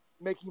about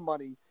making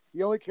money.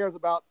 He only cares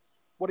about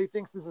what he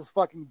thinks is his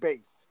fucking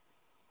base.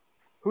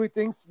 Who he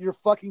thinks you're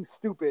fucking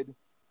stupid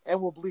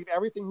and will believe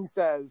everything he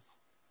says,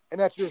 and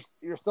that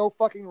you're so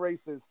fucking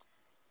racist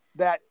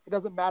that it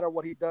doesn't matter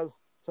what he does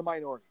to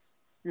minorities.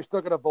 You're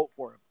still gonna vote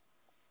for him.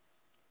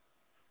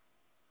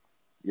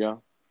 Yeah.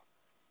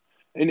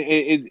 And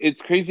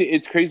it's crazy.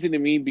 It's crazy to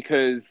me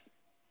because,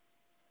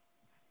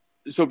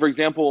 so for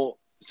example,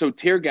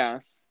 tear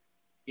gas,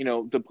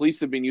 the police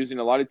have been using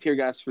a lot of tear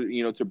gas for,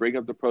 to break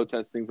up the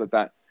protests, things like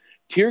that.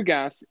 Tear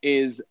gas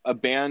is a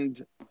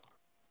banned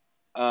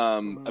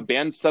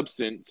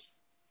substance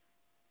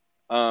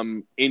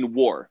in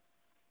war.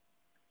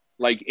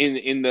 Like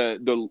in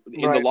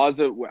the laws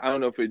of, I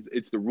don't know if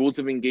it's the rules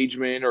of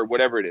engagement or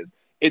whatever it is.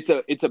 It's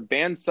a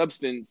banned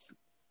substance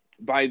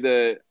by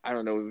I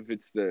don't know if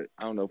it's the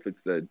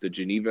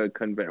Geneva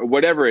Convention or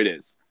whatever it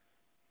is.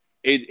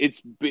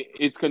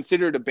 It's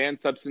considered a banned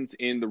substance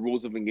in the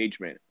rules of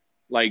engagement.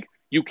 Like,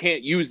 you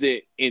can't use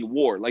it in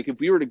war. Like, if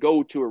we were to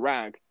go to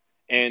Iraq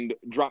and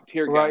drop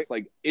tear gas,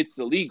 like, it's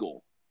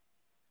illegal.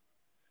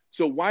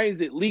 So why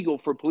is it legal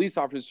for police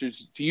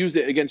officers to use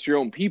it against your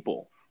own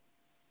people?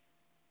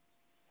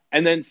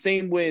 And then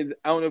same with,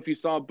 I don't know if you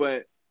saw,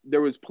 but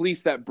there was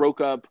police that broke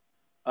up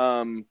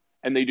and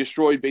they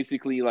destroyed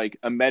basically like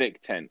a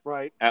medic tent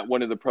at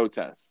one of the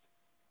protests.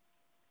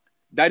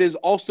 That is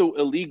also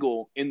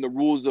illegal in the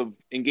rules of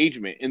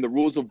engagement. In the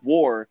rules of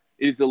war,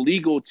 it is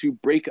illegal to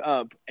break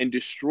up and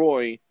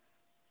destroy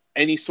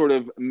any sort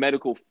of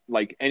medical,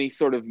 like any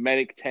sort of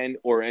medic tent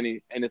or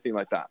anything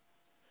like that.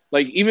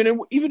 Like even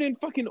in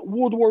fucking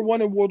World War I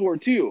and World War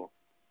II,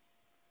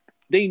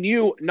 they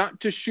knew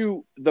not to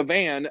shoot the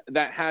van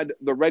that had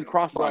the Red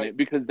Cross on it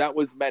because that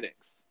was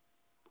medics.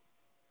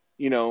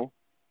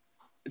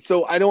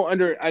 So I don't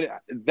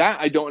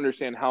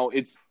understand how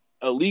it's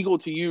illegal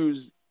to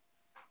use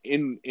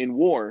in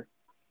war,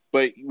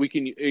 but we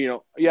can,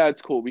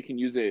 it's cool. We can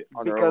use it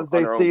because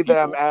they see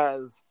them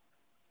as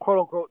quote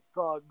unquote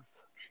thugs,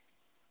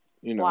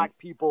 black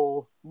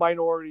people,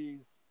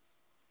 minorities,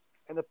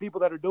 and the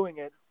people that are doing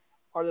it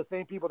are the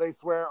same people they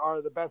swear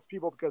are the best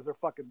people because they're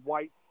fucking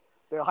white.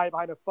 They hide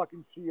behind a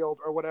fucking shield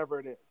or whatever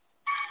it is.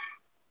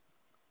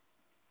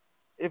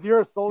 If you're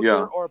a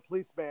soldier or a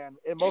policeman,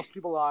 in most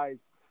people's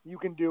eyes, you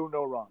can do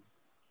no wrong.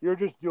 You're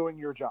just doing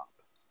your job.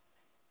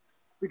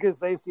 Because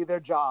they see their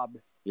job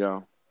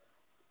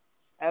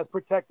as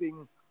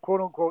protecting,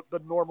 quote unquote, the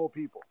normal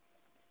people.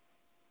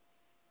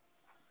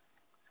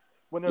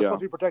 When they're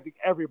supposed to be protecting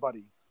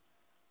everybody.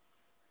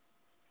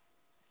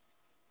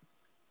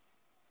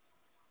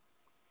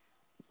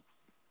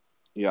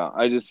 Yeah,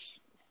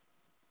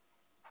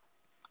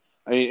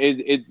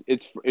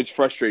 it's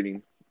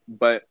frustrating,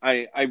 but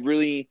I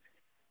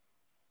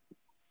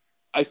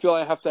feel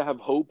I have to have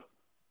hope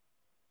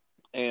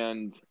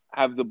and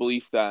have the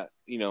belief that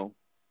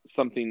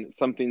something's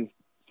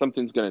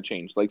going to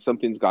change. Like,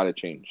 something's got to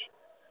change.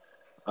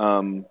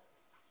 I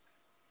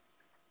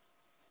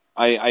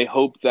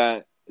hope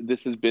that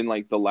this has been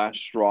like the last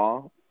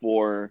straw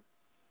for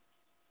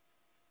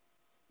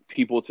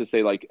people to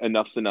say like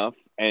enough's enough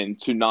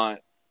and to not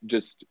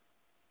just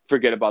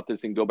forget about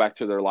this and go back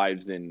to their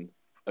lives in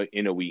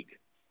a week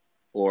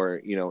or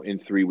in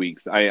 3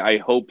 weeks. I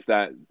hope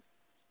that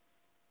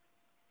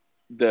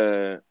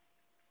the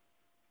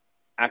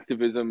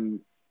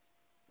activism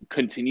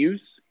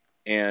continues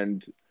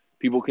and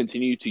people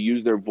continue to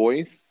use their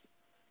voice.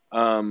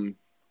 I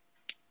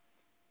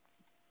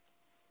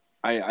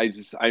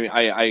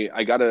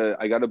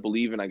gotta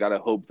believe and I gotta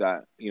hope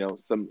that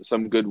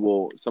some good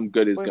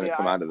is going to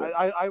come out of it.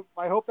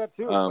 I hope that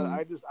too, but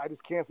I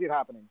just can't see it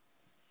happening.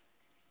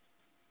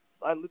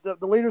 The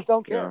leaders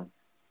don't care. Yeah.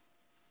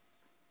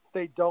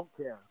 They don't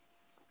care.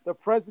 The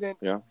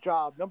president's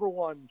job, number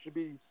one, should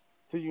be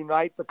to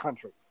unite the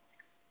country.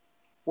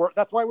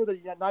 That's why we're the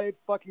United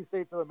fucking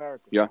States of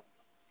America. Yeah.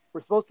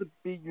 We're supposed to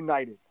be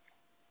united.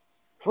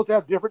 We're supposed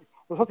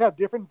to have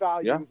different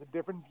values and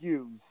different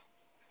views.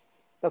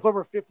 That's why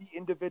we're 50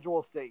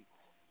 individual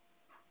states.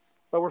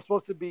 But we're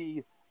supposed to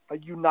be a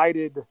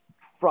united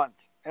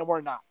front, and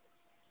we're not.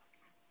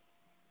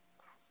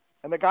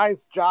 And the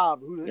guy's job,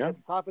 who's at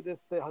the top of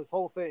this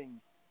whole thing,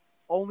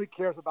 only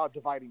cares about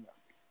dividing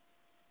us.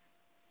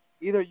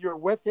 Either you're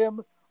with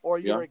him or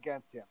you're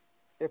against him.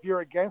 If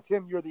you're against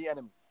him, you're the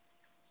enemy.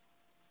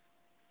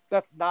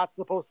 That's not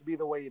supposed to be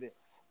the way it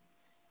is.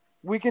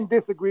 We can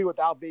disagree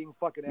without being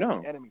fucking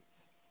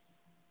enemies.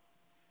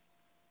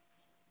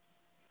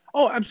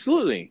 Oh,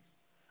 absolutely.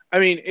 I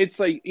mean, it's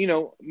like,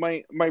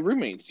 my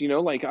roommates,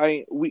 like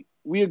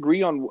we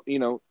agree on,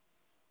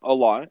 a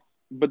lot,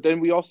 but then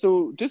we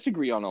also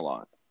disagree on a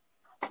lot,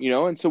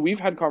 and so we've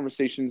had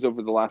conversations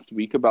over the last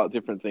week about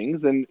different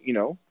things, and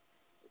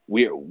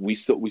we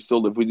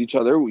still live with each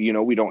other,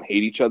 we don't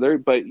hate each other,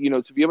 but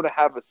to be able to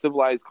have a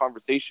civilized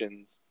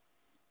conversations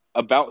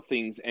about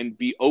things and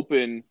be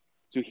open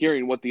to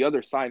hearing what the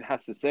other side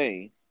has to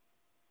say,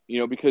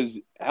 because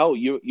hell,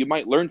 you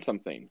might learn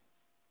something,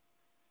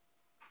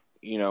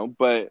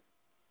 but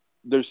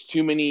there's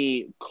too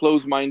many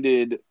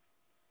closed-minded,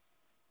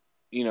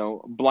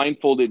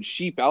 blindfolded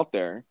sheep out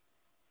there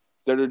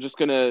that are just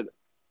gonna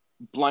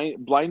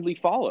blindly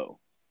follow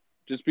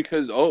just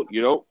because, oh,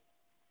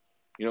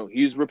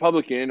 he's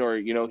Republican, or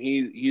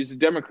he's a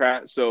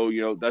Democrat, so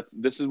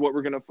this is what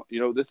we're gonna,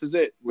 this is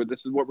it,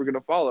 this is what we're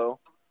gonna follow,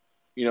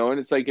 and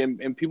it's like,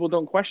 and people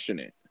don't question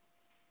it,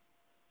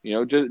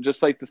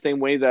 just like the same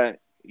way that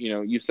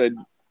you said,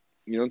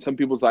 in some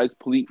people's eyes,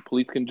 police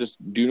can just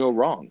do no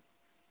wrong,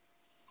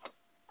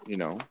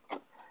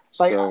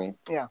 Like, so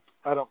yeah,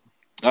 I don't.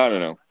 I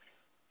don't know.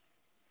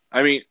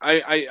 I mean,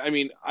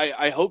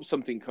 I hope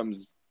something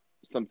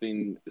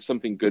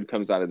good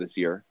comes out of this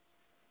year.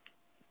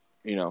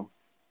 You know,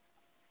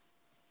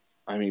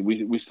 I mean,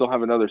 we still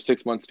have another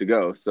 6 months to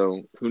go,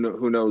 so who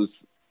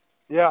knows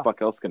what the Yeah,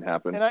 fuck else can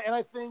happen? and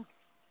I think,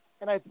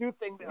 and I do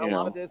think that a You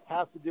lot of know, this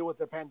has to do with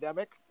the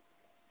pandemic.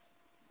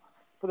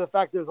 For the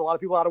fact there's a lot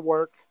of people out of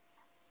work,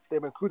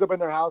 they've been cooped up in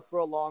their house for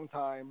a long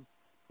time,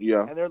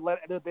 yeah, and a lot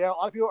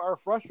of people are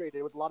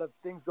frustrated with a lot of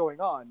things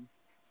going on,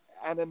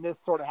 and then this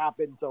sort of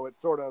happened, so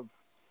it's a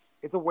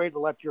way to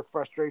let your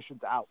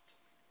frustrations out.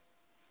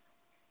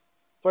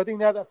 So I think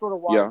that's sort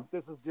of why yeah.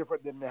 this is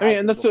different than it I mean, has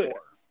and been that's what,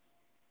 before.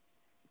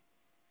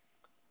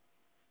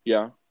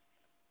 yeah.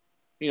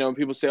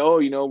 People say, oh,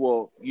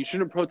 well, you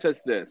shouldn't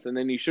protest this, and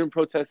then you shouldn't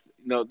protest.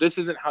 No, this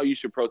isn't how you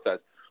should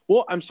protest.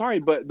 Well, I'm sorry,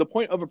 but the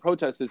point of a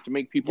protest is to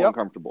make people Yep.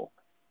 uncomfortable.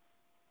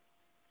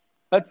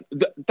 That's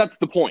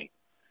the point.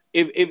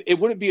 If it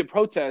wouldn't be a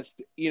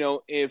protest,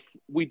 if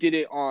we did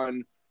it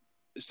on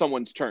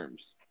someone's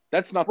terms. Right.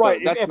 That's not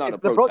a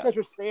If protest.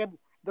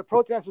 the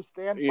protesters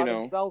stand You by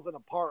know, themselves in a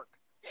park,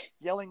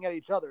 yelling at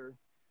each other,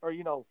 or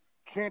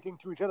chanting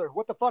to each other.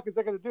 What the fuck is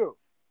that going to do?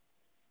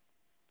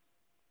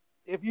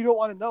 If you don't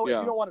want to know, if you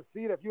yeah, don't want to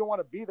see it, if you don't want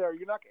to be there,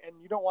 you're not, and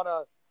you don't want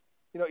to,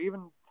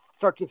 even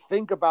start to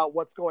think about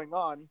what's going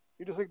on.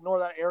 You just ignore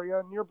that area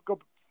and you go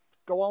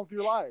on with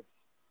your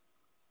lives.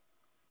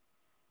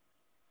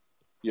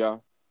 yeah,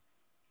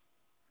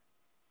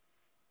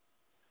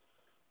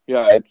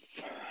 yeah.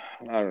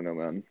 I don't know,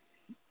 man.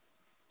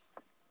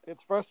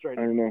 It's I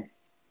frustrating. don't know.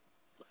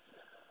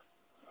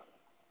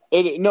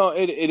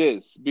 It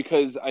is,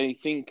 because I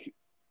think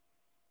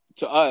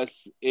to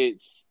us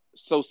it's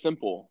so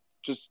simple.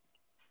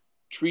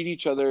 Treat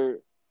each other,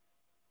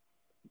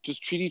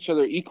 just treat each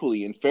other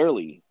equally and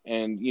fairly,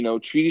 and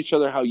treat each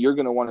other how you're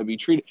gonna want to be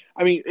treated.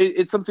 I mean,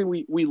 it's something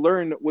we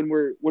learn when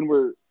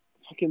we're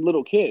fucking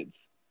little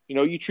kids.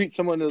 You treat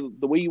someone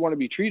the way you want to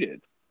be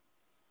treated.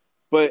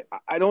 But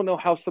I don't know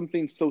how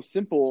something so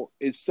simple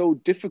is so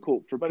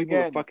difficult for But people to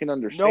again, fucking no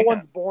understand.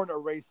 one's born a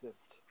racist.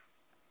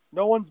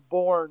 No one's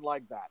born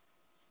like that.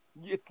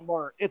 It's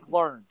learned. It's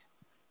learned.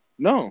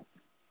 No.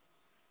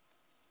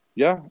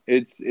 Yeah,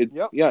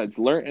 Yep. it's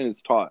learned and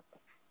it's taught,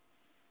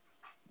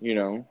 you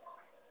know.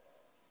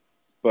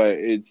 But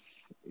I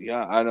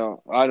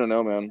don't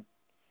know, man.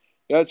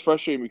 Yeah, it's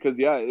frustrating because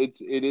yeah, it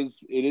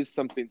is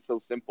something so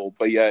simple,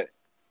 but yet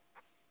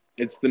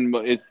it's the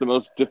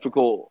most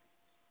difficult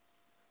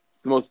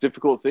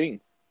thing,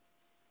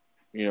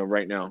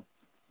 right now,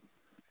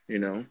 you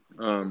know.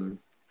 And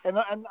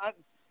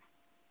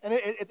and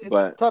it's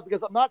But tough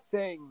because I'm not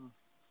saying,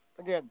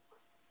 again,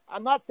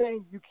 I'm not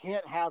saying you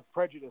can't have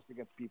prejudice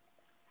against people,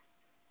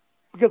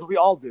 because we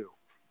all do.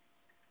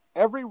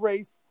 Every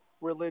race,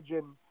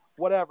 religion,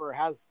 whatever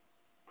has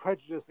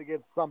prejudice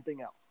against something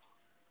else.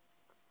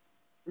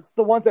 It's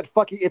the ones that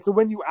fucking. It's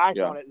when you act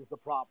yeah, on it is the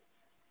problem.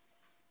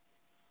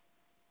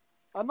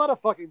 I'm not a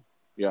fucking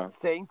yeah.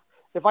 saint.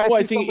 If I Well,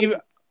 I see think even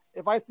somebody,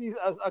 if I see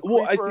a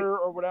well, I think creeper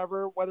or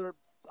whatever, whether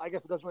I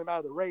guess it doesn't really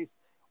matter the race,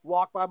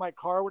 walk by my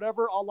car or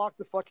whatever, I'll lock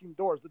the fucking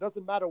doors. It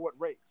doesn't matter what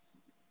race.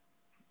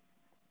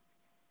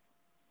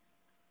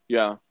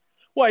 yeah.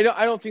 Well,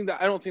 I don't think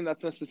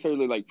that's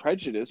necessarily like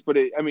prejudice, but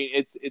I mean,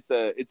 it's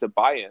a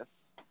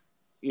bias.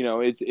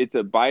 It's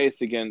a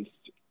bias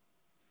against.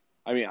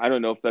 I mean, I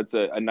don't know if that's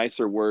a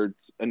nicer word,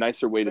 a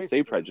nicer way to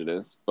say Racist.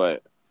 prejudice,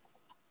 but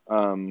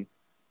um,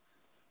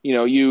 you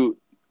know, you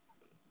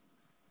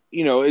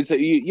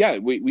yeah,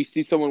 we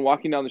see someone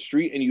walking down the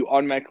street and you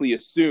automatically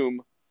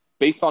assume,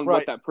 based on what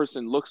Right. that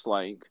person looks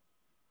like,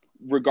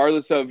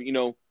 regardless of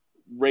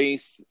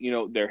race,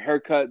 their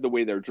haircut, the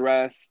way they're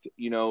dressed,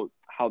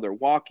 how they're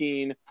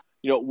walking,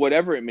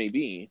 whatever it may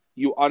be,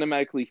 you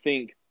automatically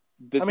think I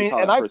this is mean, how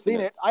and that I've person seen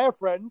it. is. I have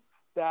friends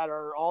that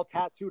are all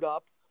tattooed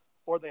up,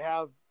 or they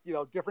have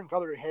different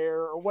colored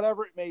hair or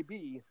whatever it may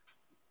be.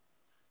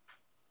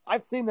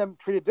 I've seen them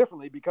treated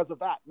differently because of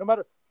that. No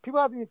matter People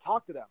haven't even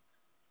talked to them,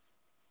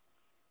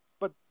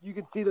 but you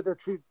can see that they're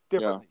treated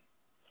differently.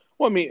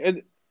 Well, I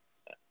mean,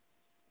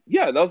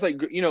 that was like,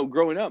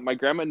 growing up, my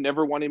grandma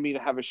never wanted me to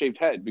have a shaved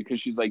head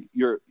because she's like,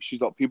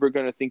 people are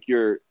gonna think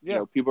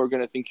people are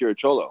gonna think you're a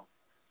cholo.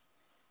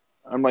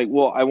 I'm like,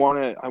 well, I want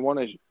to,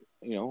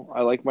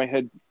 I like my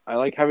head, I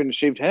like having a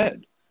shaved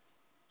head.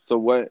 So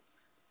what,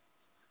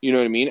 you know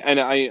what I mean? And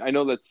I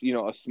know that's,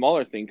 a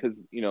smaller thing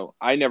because,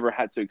 I never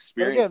had to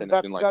experience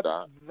anything like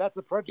that. That's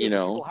a prejudice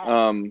that people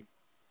have.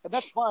 And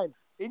that's fine.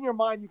 In your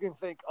mind, you can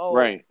think, oh,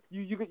 right.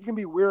 You can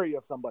be weary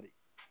of somebody.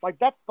 Like,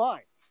 that's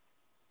fine.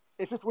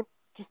 It's just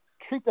just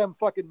treat them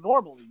fucking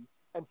normally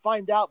and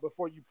find out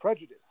before you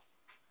prejudice.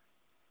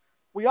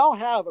 We all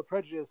have a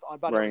prejudice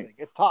about everything.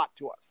 It's taught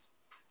to us,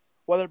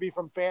 whether it be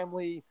from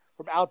family,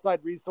 from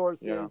outside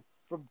resources,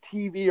 from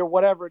TV, or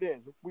whatever it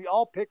is. We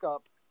all pick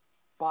up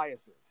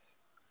biases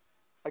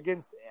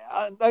against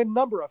a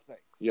number of things.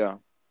 Yeah.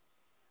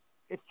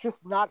 It's just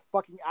not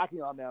fucking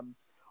acting on them,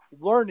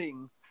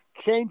 learning,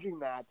 changing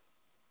that,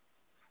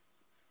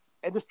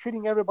 and just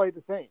treating everybody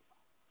the same.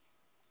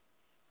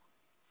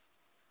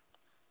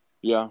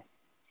 Yeah.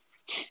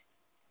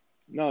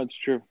 No, it's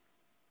true.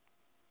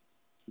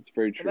 It's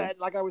very true. And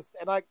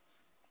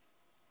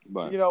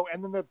but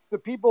and then the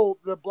people,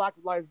 the Black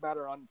Lives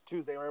Matter on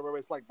Tuesday, or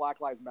everybody's like Black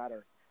Lives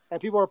Matter,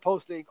 and people are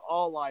posting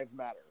All Lives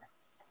Matter.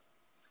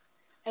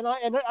 And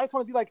I just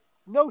want to be like,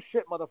 no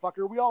shit,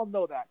 motherfucker. We all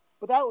know that,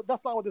 but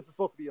that's not what this is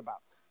supposed to be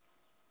about.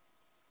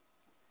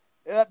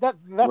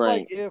 That's right.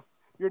 Like if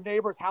your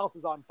neighbor's house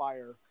is on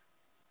fire,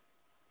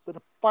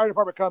 the fire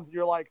department comes and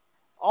you're like,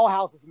 all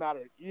houses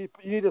matter. You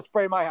need to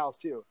spray my house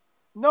too.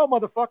 No,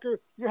 motherfucker,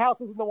 your house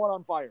isn't the one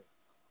on fire.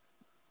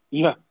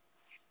 Yeah.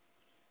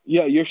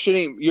 Yeah, you're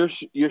shitting. You're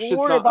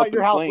worried about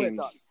your house with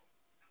us.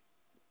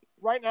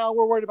 Right now,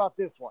 we're worried about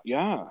this one.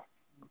 Yeah,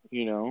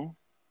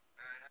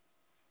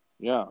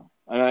 Yeah,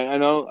 and I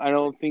know. I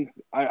don't think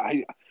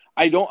I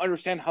don't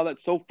understand how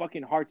that's so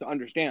fucking hard to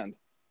understand.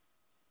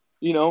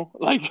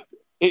 Like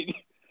it.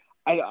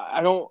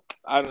 I don't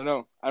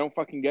know. I don't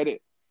fucking get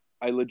it.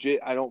 I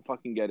don't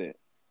fucking get it.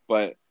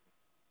 But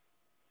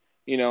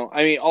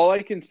I mean, all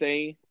I can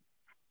say,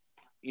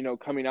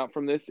 coming out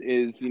from this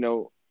is,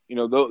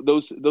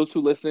 those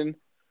who listen,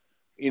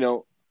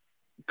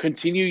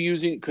 continue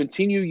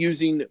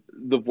using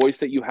the voice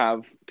that you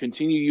have,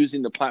 continue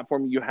using the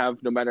platform you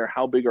have, no matter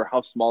how big or how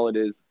small it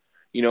is.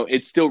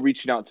 It's still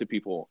reaching out to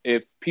people.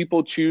 If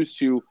people choose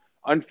to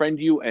unfriend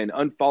you and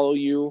unfollow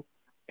you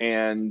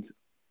and,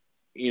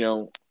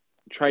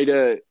 try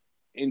to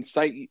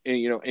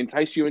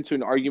entice you into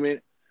an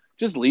argument,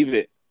 just leave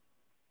it,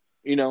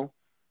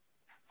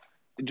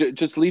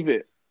 just leave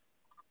it,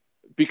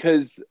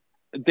 because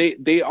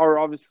they are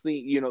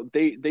obviously,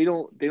 they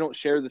don't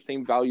share the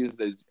same values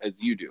as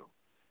you do.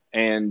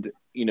 And,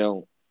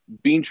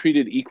 being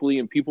treated equally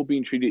and people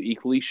being treated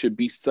equally should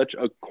be such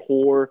a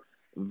core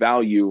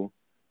value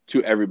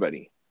to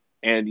everybody.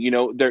 And,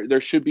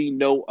 there should be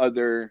no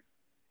other,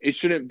 it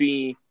shouldn't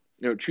be,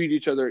 treat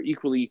each other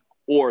equally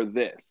or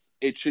this.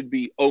 It should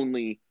be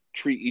only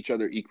treat each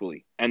other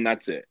equally. And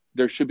that's it.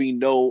 There should be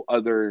no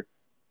other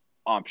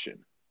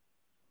option.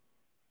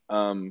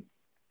 And,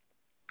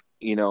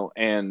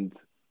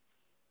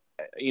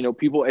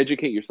 people,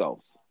 educate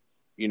yourselves.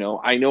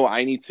 I know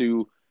I need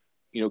to,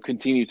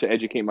 continue to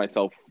educate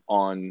myself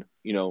on,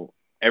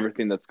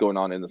 everything that's going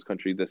on in this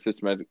country, the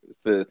systematic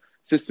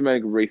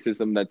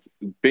racism that's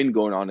been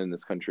going on in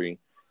this country,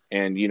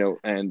 and,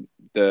 and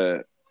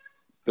the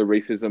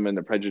racism and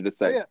the prejudice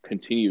that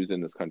continues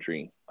in this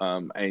country.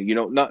 And,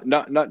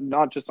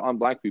 not just on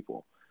Black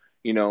people,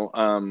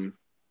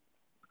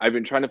 I've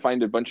been trying to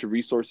find a bunch of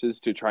resources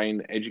to try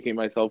and educate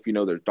myself.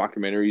 There's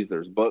documentaries,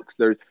 there's books,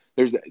 there's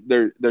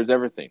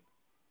everything.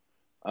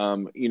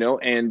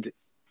 And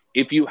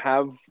if you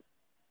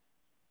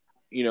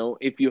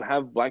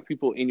have Black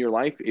people in your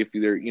life, if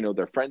they're,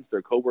 their friends,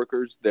 their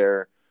coworkers,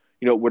 their,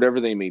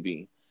 whatever they may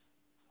be,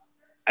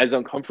 as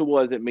uncomfortable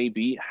as it may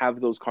be, have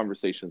those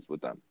conversations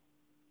with them.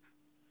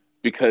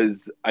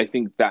 Because I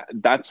think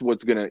that's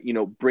what's gonna,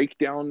 break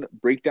down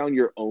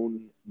your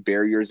own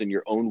barriers and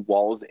your own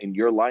walls in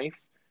your life.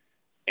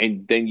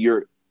 And then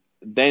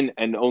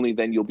and only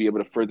then you'll be able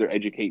to further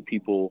educate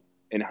people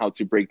in how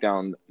to break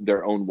down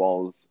their own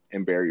walls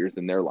and barriers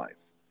in their life,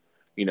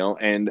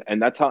 and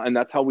that's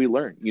how we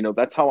learn.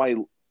 That's how I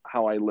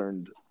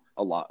learned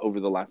a lot over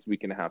the last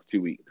week and a half,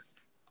 2 weeks,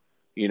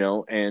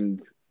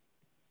 and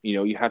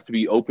you have to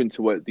be open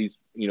to what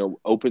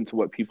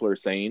people are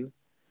saying,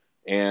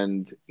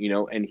 and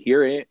and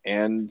hear it,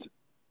 and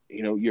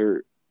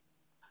you're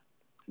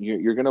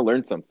going to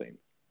learn something,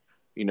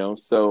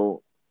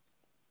 so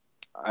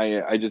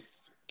I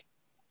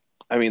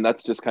mean,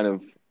 that's just kind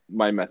of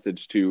my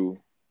message to,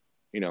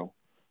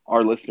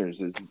 our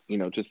listeners is,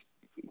 just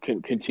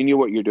continue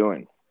what you're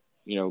doing,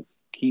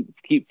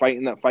 keep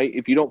fighting that fight.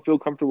 If you don't feel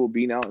comfortable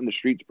being out in the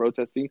streets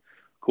protesting,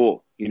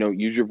 cool.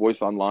 Use your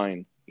voice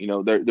online.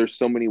 There's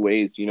so many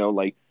ways,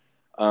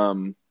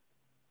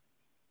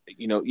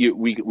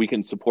 we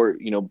can support,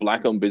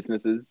 black owned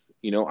businesses.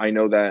 I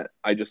know that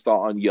I just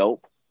saw on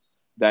Yelp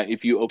that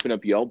if you open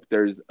up Yelp,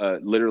 there's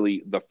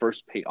literally the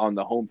first page on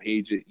the home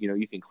page.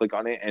 You can click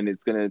on it and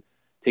it's gonna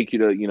take you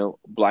to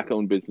black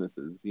owned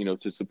businesses,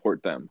 to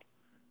support them.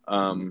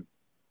 Um,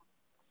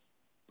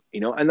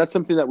 and that's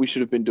something that we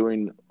should have been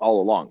doing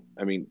all along.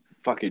 I mean,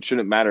 fuck, it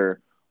shouldn't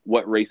matter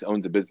what race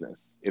owns a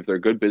business. If they're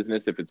good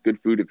business, if it's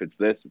good food, if it's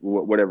this,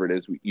 whatever it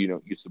is,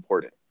 you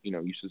support it.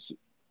 You should,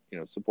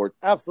 support,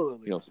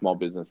 Absolutely. Small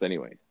business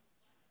anyway.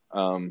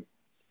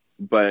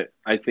 But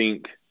I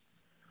think,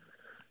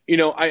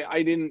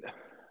 I didn't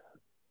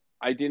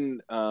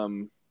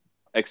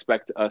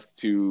expect us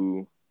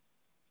to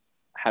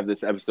have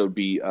this episode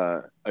be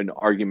an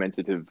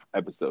argumentative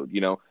episode.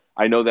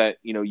 I know that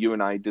you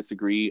and I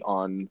disagree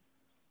on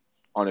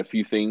a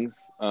few things,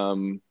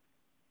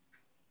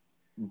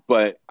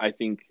 but I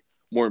think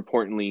more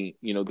importantly,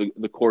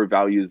 the core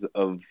values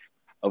of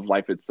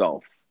life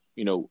itself,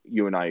 you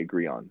and I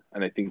agree on,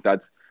 and I think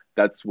that's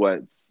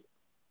what's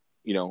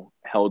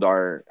held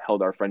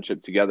our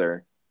friendship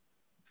together,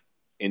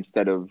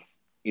 instead of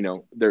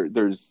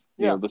there's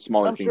the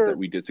smaller things that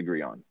we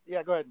disagree on.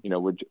 Yeah, go ahead.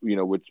 Which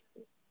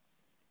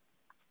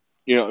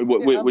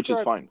I'm is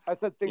sure fine. I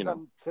said things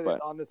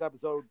on this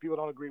episode people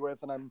don't agree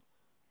with, and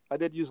I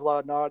did use a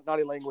lot of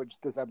naughty language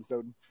this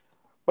episode,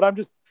 but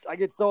I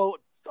get so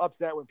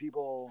upset when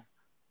people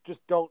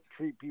just don't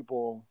treat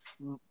people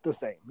the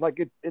same. Like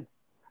it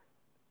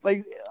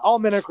like all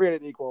men are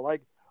created equal.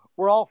 Like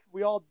we all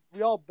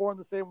born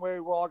the same way.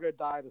 We're all gonna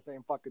die the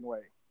same fucking way.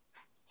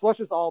 So let's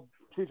just all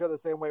treat each other the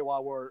same way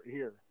while we're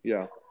here.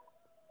 Yeah.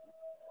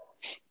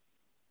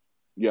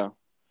 Yeah.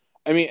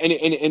 I mean,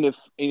 and if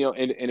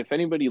if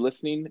anybody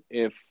listening,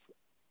 if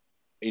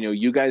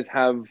you guys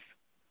have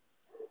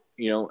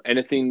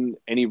anything,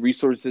 any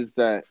resources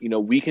that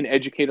we can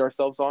educate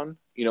ourselves on,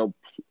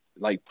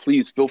 like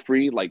please feel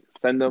free, like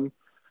send them.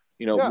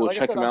 We'll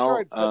check them out.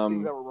 Sure I said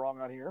things that were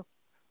wrong on here,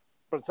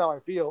 but it's how I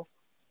feel.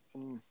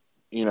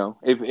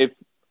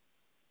 If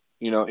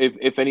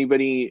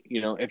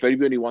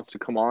anybody wants to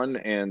come on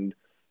and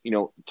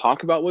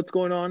talk about what's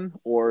going on,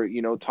 or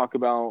talk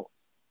about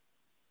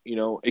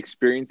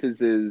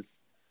experiences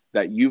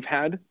that you've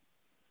had,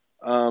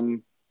 I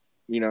think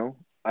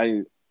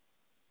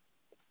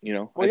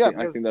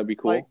that'd be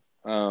cool. Like,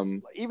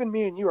 even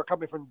me and you are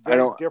coming from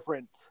very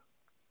different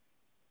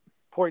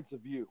points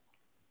of view.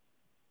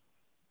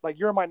 Like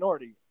you're a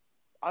minority,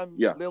 I'm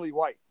lily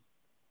white.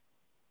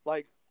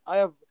 Like I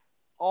have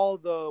all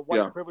the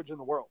white privilege in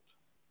the world.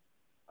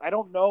 I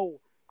don't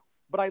know,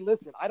 but I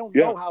listen. I don't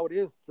know how it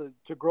is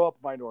to grow up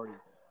a minority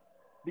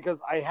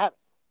because I haven't.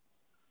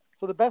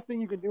 So the best thing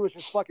you can do is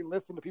just fucking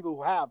listen to people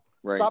who have.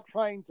 Right. Stop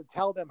trying to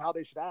tell them how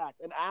they should act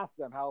and ask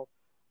them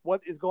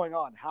what is going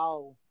on,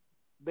 how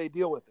they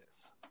deal with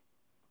this.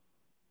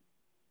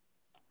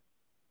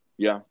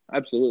 Yeah,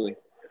 absolutely.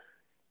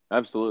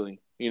 Absolutely.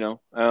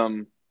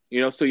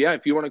 So yeah,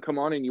 if you want to come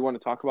on and you want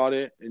to talk about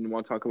it and you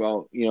want to talk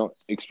about,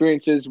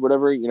 experiences,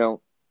 whatever,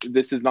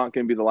 this is not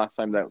going to be the last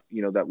time that,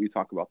 that we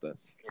talk about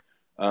this.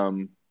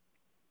 I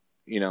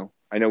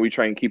know we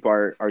try and keep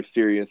our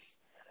serious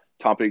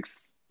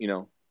topics,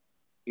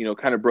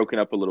 kind of broken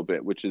up a little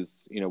bit, which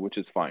is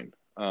fine.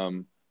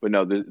 But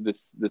no,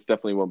 this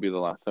definitely won't be the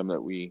last time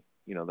that we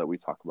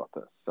talk about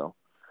this. So,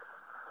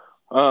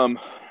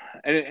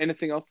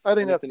 anything else? I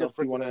think anything else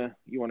you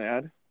want to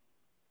add?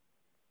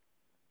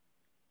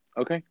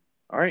 Okay.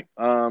 All right.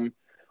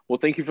 Well,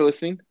 thank you for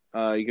listening.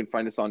 You can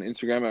find us on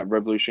Instagram at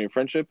Revolutionary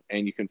Friendship,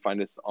 and you can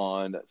find us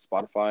on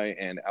Spotify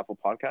and Apple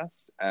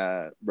Podcasts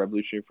at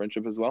Revolutionary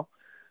Friendship as well.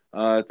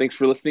 Thanks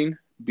for listening.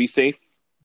 Be safe.